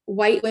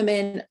 white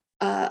women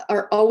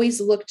are always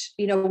looked,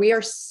 we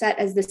are set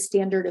as the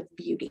standard of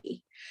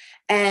beauty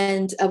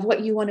and of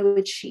what you want to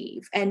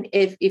achieve. And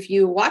if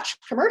you watch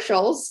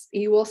commercials,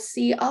 you will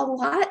see a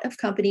lot of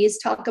companies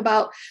talk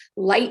about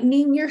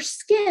lightening your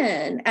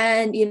skin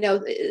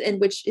and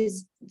which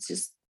is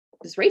just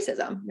this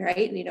racism,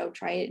 right?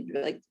 Try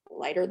like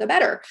lighter the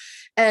better.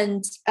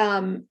 And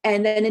then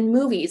in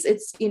movies,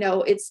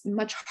 it's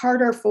much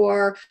harder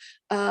for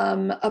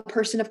a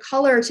person of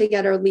color to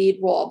get a lead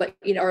role, but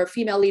or a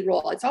female lead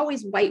role. It's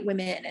always white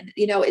women, and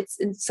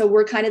and so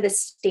we're kind of the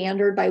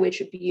standard by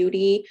which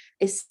beauty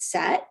is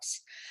set.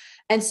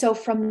 And so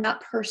from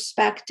that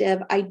perspective,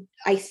 I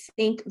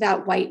think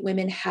that white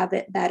women have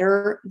it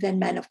better than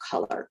men of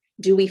color.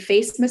 Do we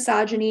face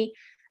misogyny?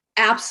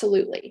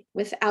 Absolutely,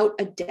 without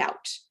a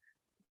doubt.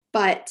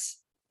 But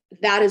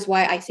that is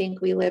why I think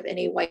we live in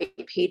a white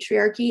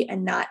patriarchy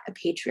and not a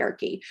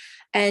patriarchy.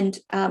 And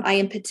I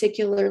am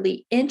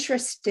particularly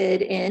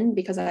interested in,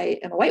 because I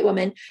am a white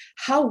woman,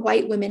 how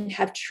white women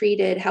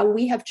how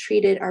we have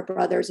treated our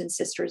brothers and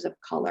sisters of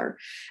color.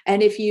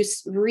 And if you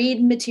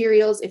read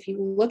materials, if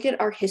you look at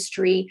our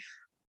history,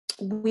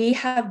 we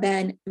have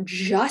been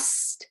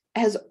just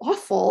as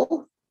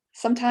awful,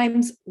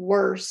 sometimes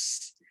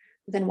worse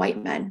than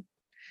white men.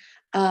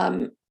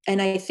 And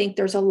I think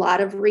there's a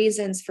lot of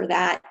reasons for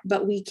that,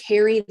 but we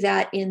carry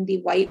that in the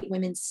white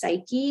women's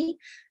psyche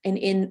and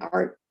in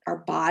our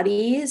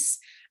bodies.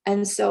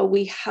 And so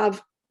we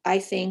have, I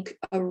think,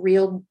 a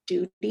real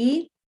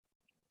duty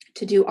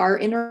to do our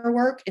inner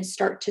work and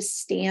start to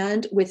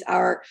stand with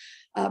our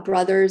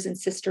brothers and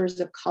sisters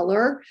of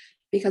color.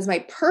 Because my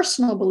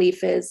personal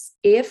belief is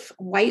if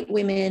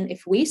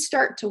we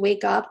start to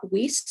wake up,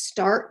 we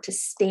start to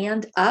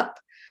stand up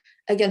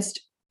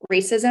against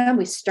racism,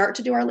 we start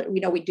to do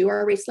we do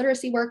our race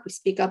literacy work, we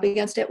speak up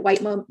against it, white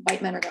men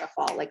are going to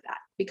fall like that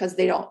because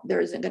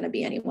there isn't going to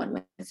be anyone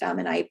with them.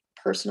 And I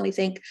personally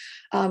think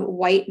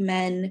white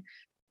men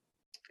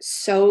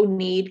so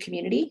need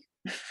community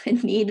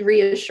and need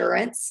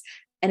reassurance.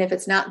 And if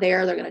it's not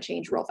there, they're going to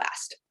change real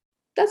fast.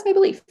 That's my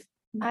belief.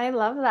 I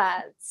love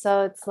that.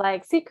 So it's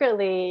like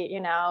secretly,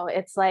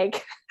 it's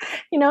like,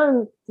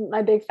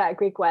 my big fat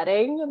Greek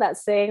wedding, that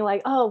saying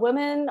like, oh,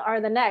 women are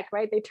the neck,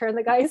 right? They turn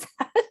the guy's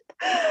head.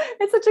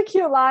 It's such a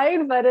cute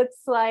line, but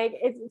it's like,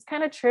 it's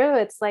kind of true.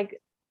 It's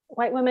like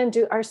white women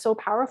are so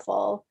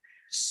powerful.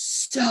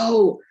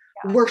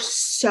 We're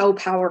so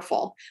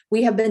powerful.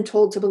 We have been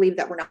told to believe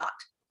that we're not.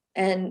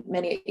 And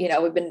many,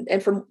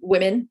 and from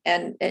women,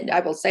 and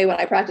I will say when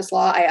I practiced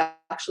law, I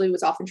actually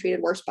was often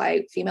treated worse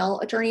by female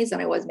attorneys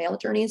than I was male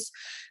attorneys.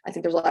 I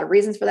think there's a lot of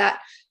reasons for that.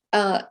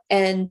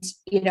 And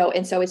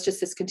so it's just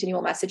this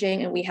continual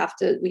messaging, and we have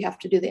to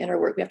do the inner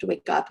work. We have to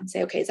wake up and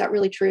say, okay, is that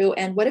really true?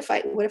 And what if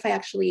I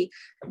actually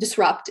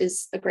disrupt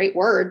is a great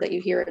word that you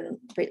hear in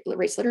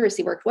race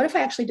literacy work. What if I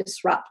actually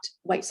disrupt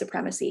white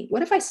supremacy?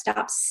 What if I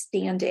stop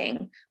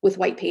standing with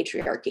white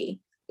patriarchy?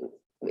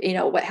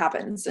 What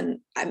happens? And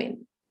I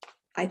mean,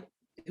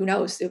 who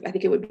knows? I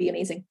think it would be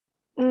amazing.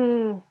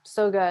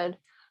 So good.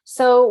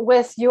 So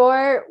with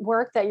your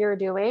work that you're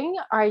doing,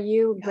 are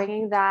you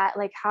bringing that,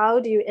 like,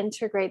 how do you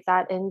integrate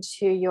that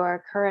into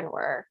your current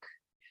work?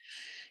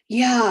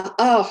 Yeah.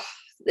 Oh,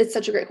 it's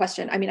such a great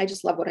question. I mean, I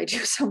just love what I do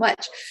so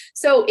much.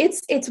 So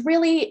it's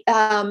really,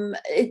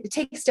 it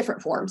takes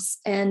different forms,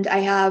 and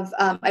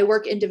I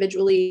work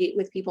individually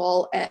with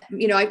people.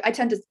 I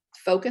tend to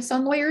focus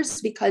on lawyers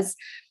because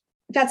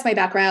that's my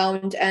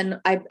background. And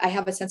I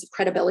have a sense of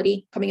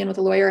credibility coming in with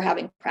a lawyer,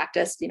 having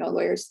practiced,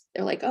 lawyers,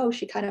 they're like, oh,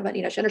 she kind of,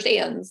 she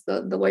understands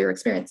the lawyer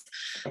experience.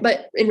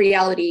 But in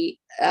reality,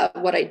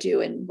 what I do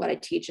and what I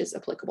teach is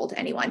applicable to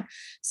anyone.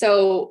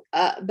 So,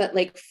 but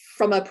like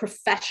from a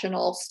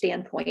professional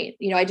standpoint,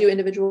 I do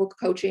individual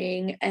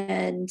coaching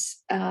and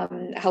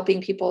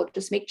helping people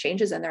just make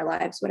changes in their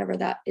lives, whatever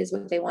that is,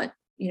 what they want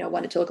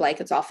it to look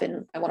like. It's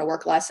often, I want to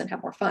work less and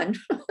have more fun.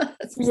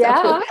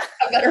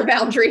 Have better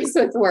boundaries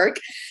with work.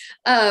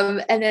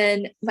 And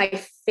then my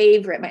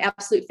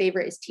absolute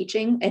favorite is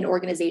teaching and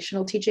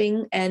organizational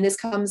teaching. And this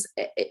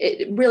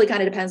it really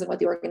kind of depends on what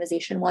the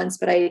organization wants,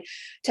 but I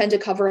tend to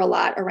cover a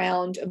lot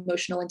around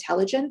emotional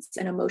intelligence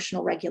and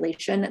emotional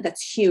regulation.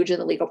 That's huge in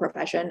the legal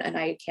profession. And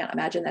I can't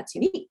imagine that's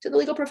unique to the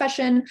legal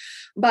profession,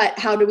 but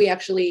how do we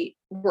actually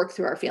work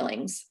through our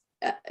feelings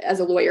as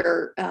a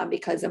lawyer,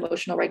 because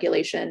emotional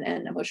regulation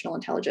and emotional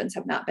intelligence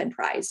have not been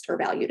prized or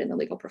valued in the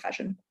legal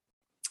profession.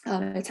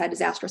 It's had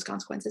disastrous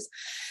consequences.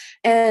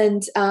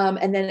 And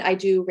then I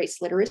do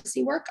race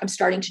literacy work. I'm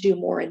starting to do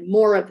more and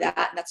more of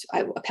that. And that's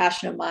a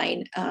passion of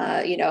mine,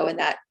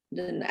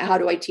 and how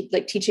do I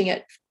teaching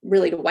it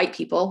really to white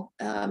people?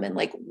 And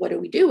like, what do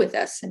we do with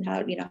this? And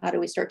how do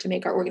we start to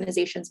make our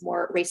organizations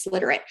more race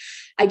literate?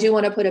 I do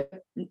want to put a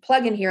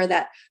plug in here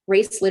that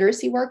race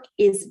literacy work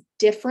is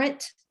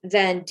different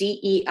than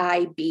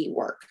DEIB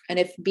work. And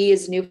if B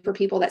is new for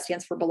people, that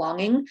stands for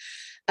belonging.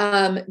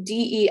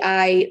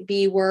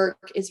 DEIB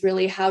work is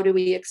really, how do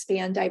we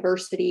expand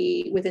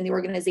diversity within the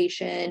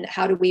organization?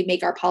 How do we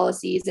make our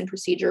policies and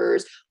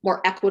procedures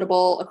more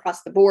equitable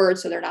across the board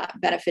so they're not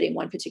benefiting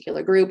one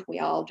particular group? We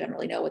all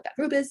generally know what that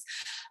group is.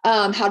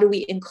 How do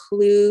we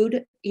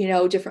include,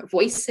 different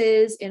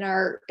voices in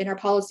our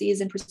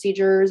policies and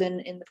procedures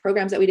and in the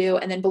programs that we do?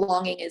 And then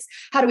belonging is,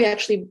 how do we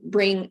actually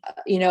bring,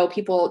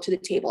 people to the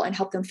table and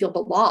help them feel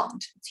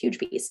belonged? It's a huge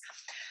piece.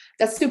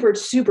 That's super,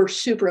 super,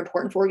 super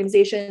important for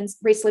organizations.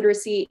 Race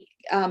literacy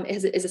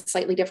is a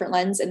slightly different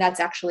lens, and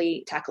that's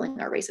actually tackling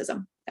our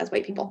racism as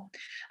white people,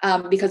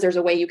 because there's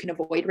a way you can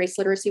avoid race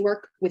literacy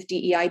work with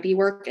DEIB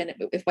work. And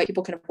if white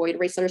people can avoid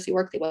race literacy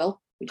work, they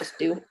will. We just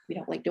do. We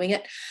don't like doing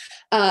it.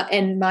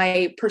 And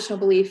my personal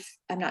belief,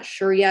 I'm not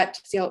sure yet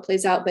to see how it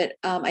plays out, but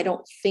I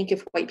don't think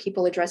if white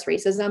people address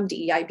racism,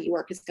 DEIB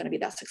work is going to be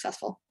that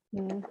successful.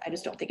 I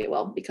just don't think it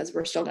will, because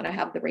we're still going to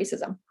have the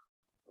racism.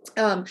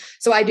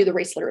 So I do the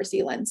race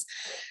literacy lens,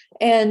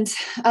 and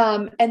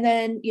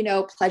then,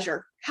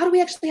 pleasure. How do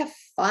we actually have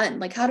fun?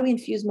 Like, how do we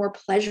infuse more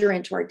pleasure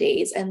into our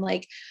days? And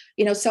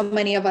so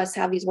many of us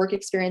have these work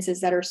experiences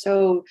that are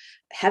so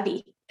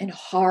heavy and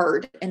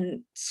hard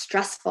and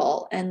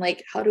stressful. And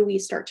how do we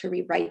start to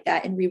rewrite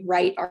that and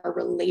rewrite our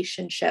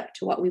relationship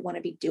to what we want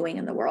to be doing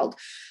in the world?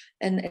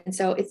 And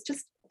so it's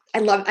just, I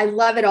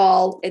love it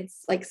all.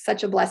 It's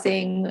such a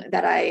blessing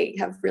that I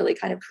have really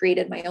kind of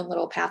created my own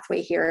little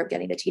pathway here of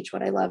getting to teach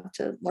what I love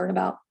to learn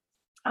about.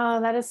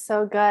 Oh, that is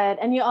so good.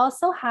 And you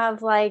also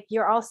have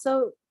you're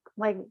also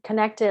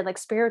connected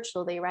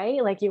spiritually, right?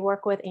 You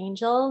work with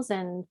angels,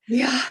 and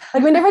yeah,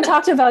 we never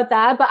talked about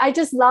that, but I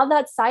just love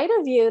that side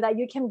of you that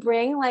you can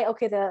bring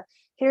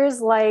here's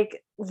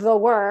the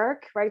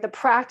work, right? The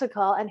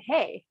practical, and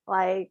hey,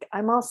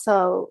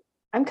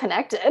 I'm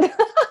connected.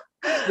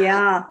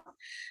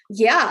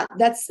 Yeah,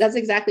 that's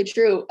exactly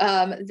true.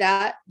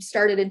 That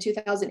started in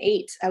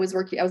 2008. I was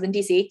in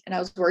DC, and I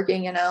was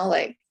working,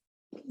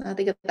 I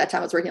think at that time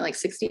I was working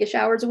 60-ish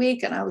hours a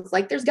week. And I was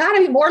like, there's gotta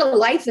be more to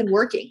life than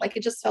working.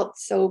 It just felt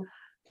so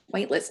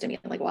pointless to me.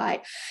 I'm like,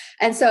 why?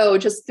 And so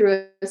just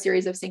through a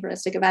series of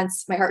synchronistic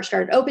events, my heart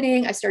started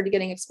opening. I started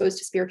getting exposed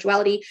to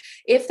spirituality.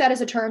 If that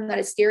is a term that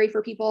is scary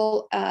for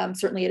people,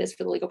 certainly it is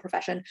for the legal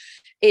profession.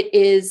 It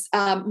is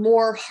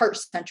more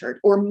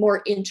heart-centered or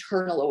more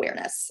internal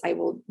awareness.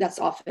 That's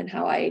often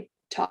how I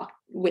talk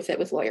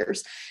with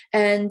lawyers.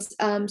 And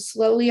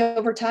slowly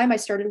over time, I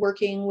started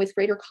working with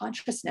greater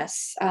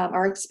consciousness,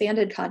 our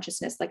expanded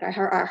consciousness,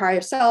 our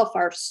higher self,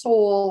 our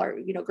soul, our,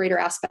 greater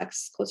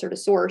aspects closer to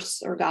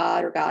source or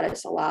God or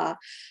goddess, Allah,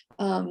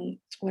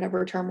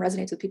 whatever term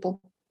resonates with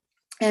people.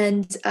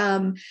 And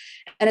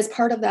as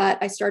part of that,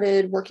 I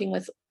started working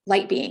with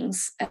light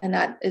beings, and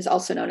that is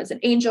also known as an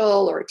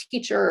angel or a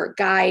teacher or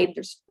guide.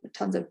 There's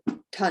tons and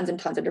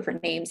tons of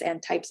different names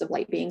and types of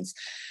light beings.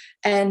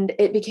 And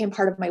it became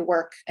part of my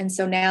work. And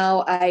so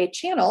now I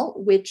channel,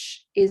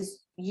 which is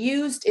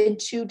used in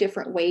two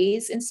different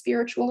ways in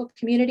spiritual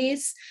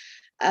communities.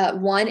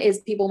 One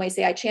is, people may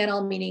say I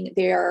channel, meaning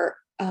they're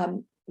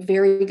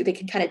they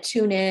can kind of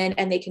tune in,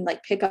 and they can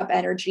pick up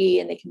energy,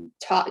 and they can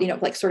talk,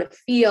 sort of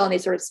feel, and they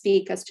sort of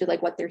speak as to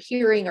what they're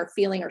hearing or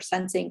feeling or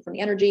sensing from the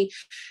energy.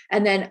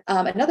 And then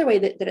another way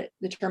that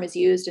the term is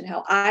used and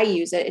how I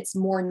use it, it's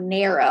more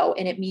narrow,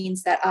 and it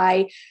means that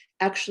I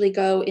actually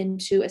go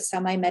into a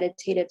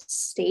semi-meditative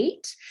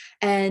state,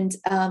 and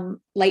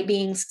light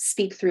beings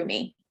speak through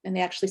me, and they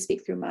actually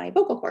speak through my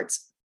vocal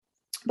cords.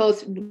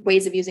 Both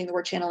ways of using the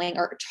word channeling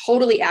are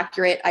totally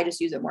accurate. I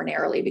just use it more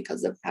narrowly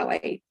because of how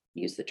I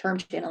use the term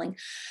channeling.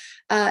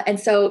 And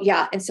so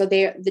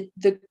they,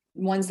 the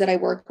ones that I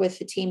work with,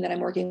 the team that I'm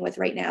working with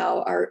right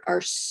now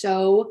are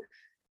so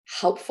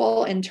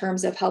helpful in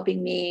terms of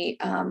helping me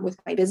with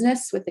my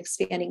business, with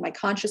expanding my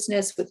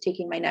consciousness, with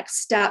taking my next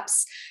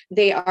steps.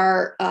 They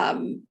are,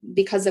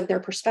 because of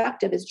their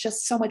perspective is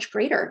just so much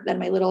greater than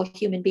my little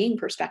human being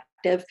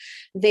perspective.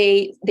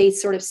 They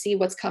sort of see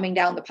what's coming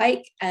down the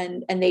pike,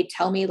 and they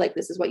tell me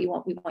this is what we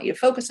want you to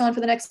focus on for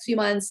the next few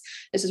months.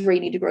 This is where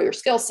you need to grow your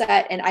skill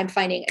set. And I'm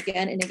finding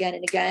again and again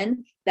and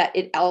again that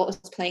it all is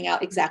playing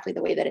out exactly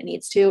the way that it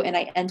needs to. And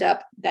I end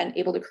up then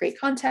able to create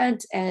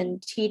content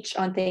and teach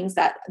on things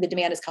that the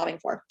demand is coming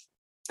for.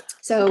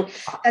 So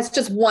that's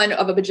just one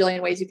of a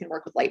bajillion ways you can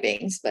work with light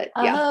beings. But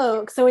yeah.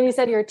 Oh, so when you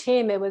said your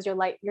team, it was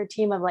your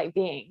team of light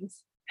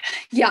beings.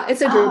 Yeah,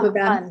 it's a group of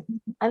them. Fun.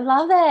 I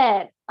love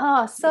it.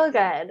 Oh, so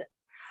good.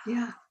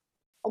 Yeah.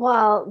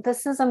 Well,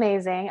 this is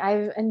amazing.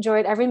 I've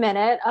enjoyed every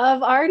minute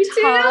of our Me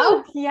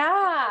talk. too.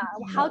 Yeah.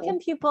 How can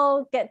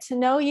people get to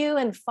know you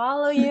and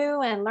follow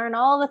you and learn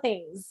all the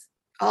things?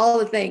 All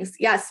the things.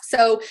 Yes.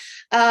 So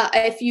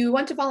if you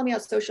want to follow me on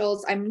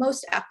socials, I'm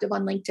most active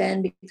on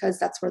LinkedIn because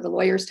that's where the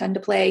lawyers tend to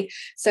play.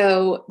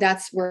 So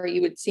that's where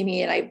you would see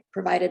me. And I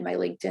provided my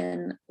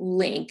LinkedIn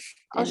link.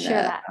 I'll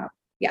share that.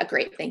 Yeah,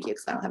 great. Thank you.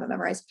 Because I don't have it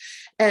memorized.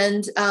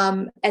 And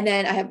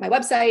then I have my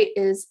website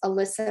is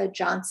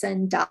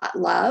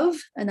alyssajohnson.love,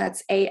 and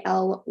that's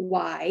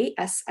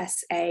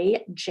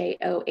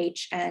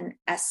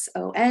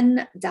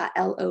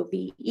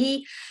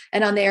ALYSSAJOHNSON.LOVE.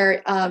 And on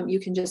there, you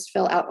can just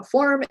fill out a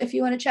form if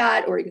you want to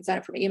chat, or you can sign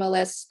up for my email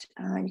list.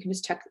 You can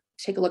just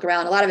take a look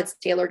around. A lot of it's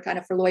tailored kind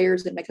of for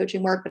lawyers and my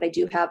coaching work, but I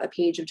do have a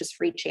page of just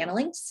free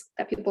channelings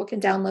that people can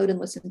download and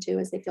listen to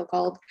as they feel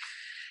called.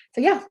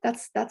 So yeah,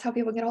 that's how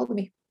people get a hold of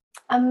me.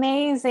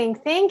 Amazing.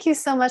 Thank you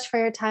so much for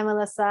your time,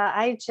 Alyssa.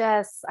 I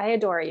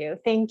adore you.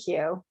 Thank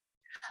you.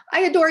 I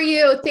adore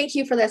you. Thank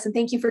you for this. And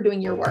thank you for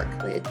doing your work.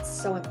 It's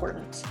so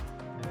important.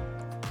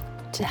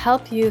 To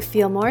help you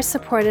feel more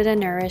supported and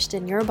nourished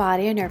in your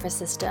body and nervous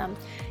system,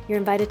 you're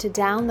invited to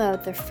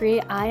download the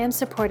free I Am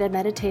Supported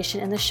meditation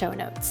in the show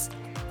notes.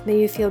 May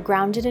you feel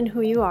grounded in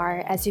who you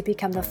are as you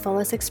become the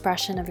fullest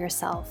expression of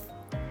yourself.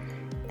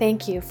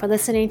 Thank you for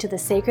listening to the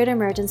Sacred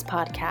Emergence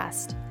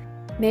podcast.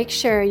 Make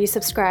sure you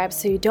subscribe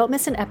so you don't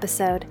miss an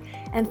episode,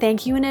 and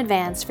thank you in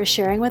advance for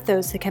sharing with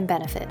those who can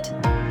benefit.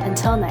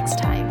 Until next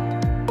time.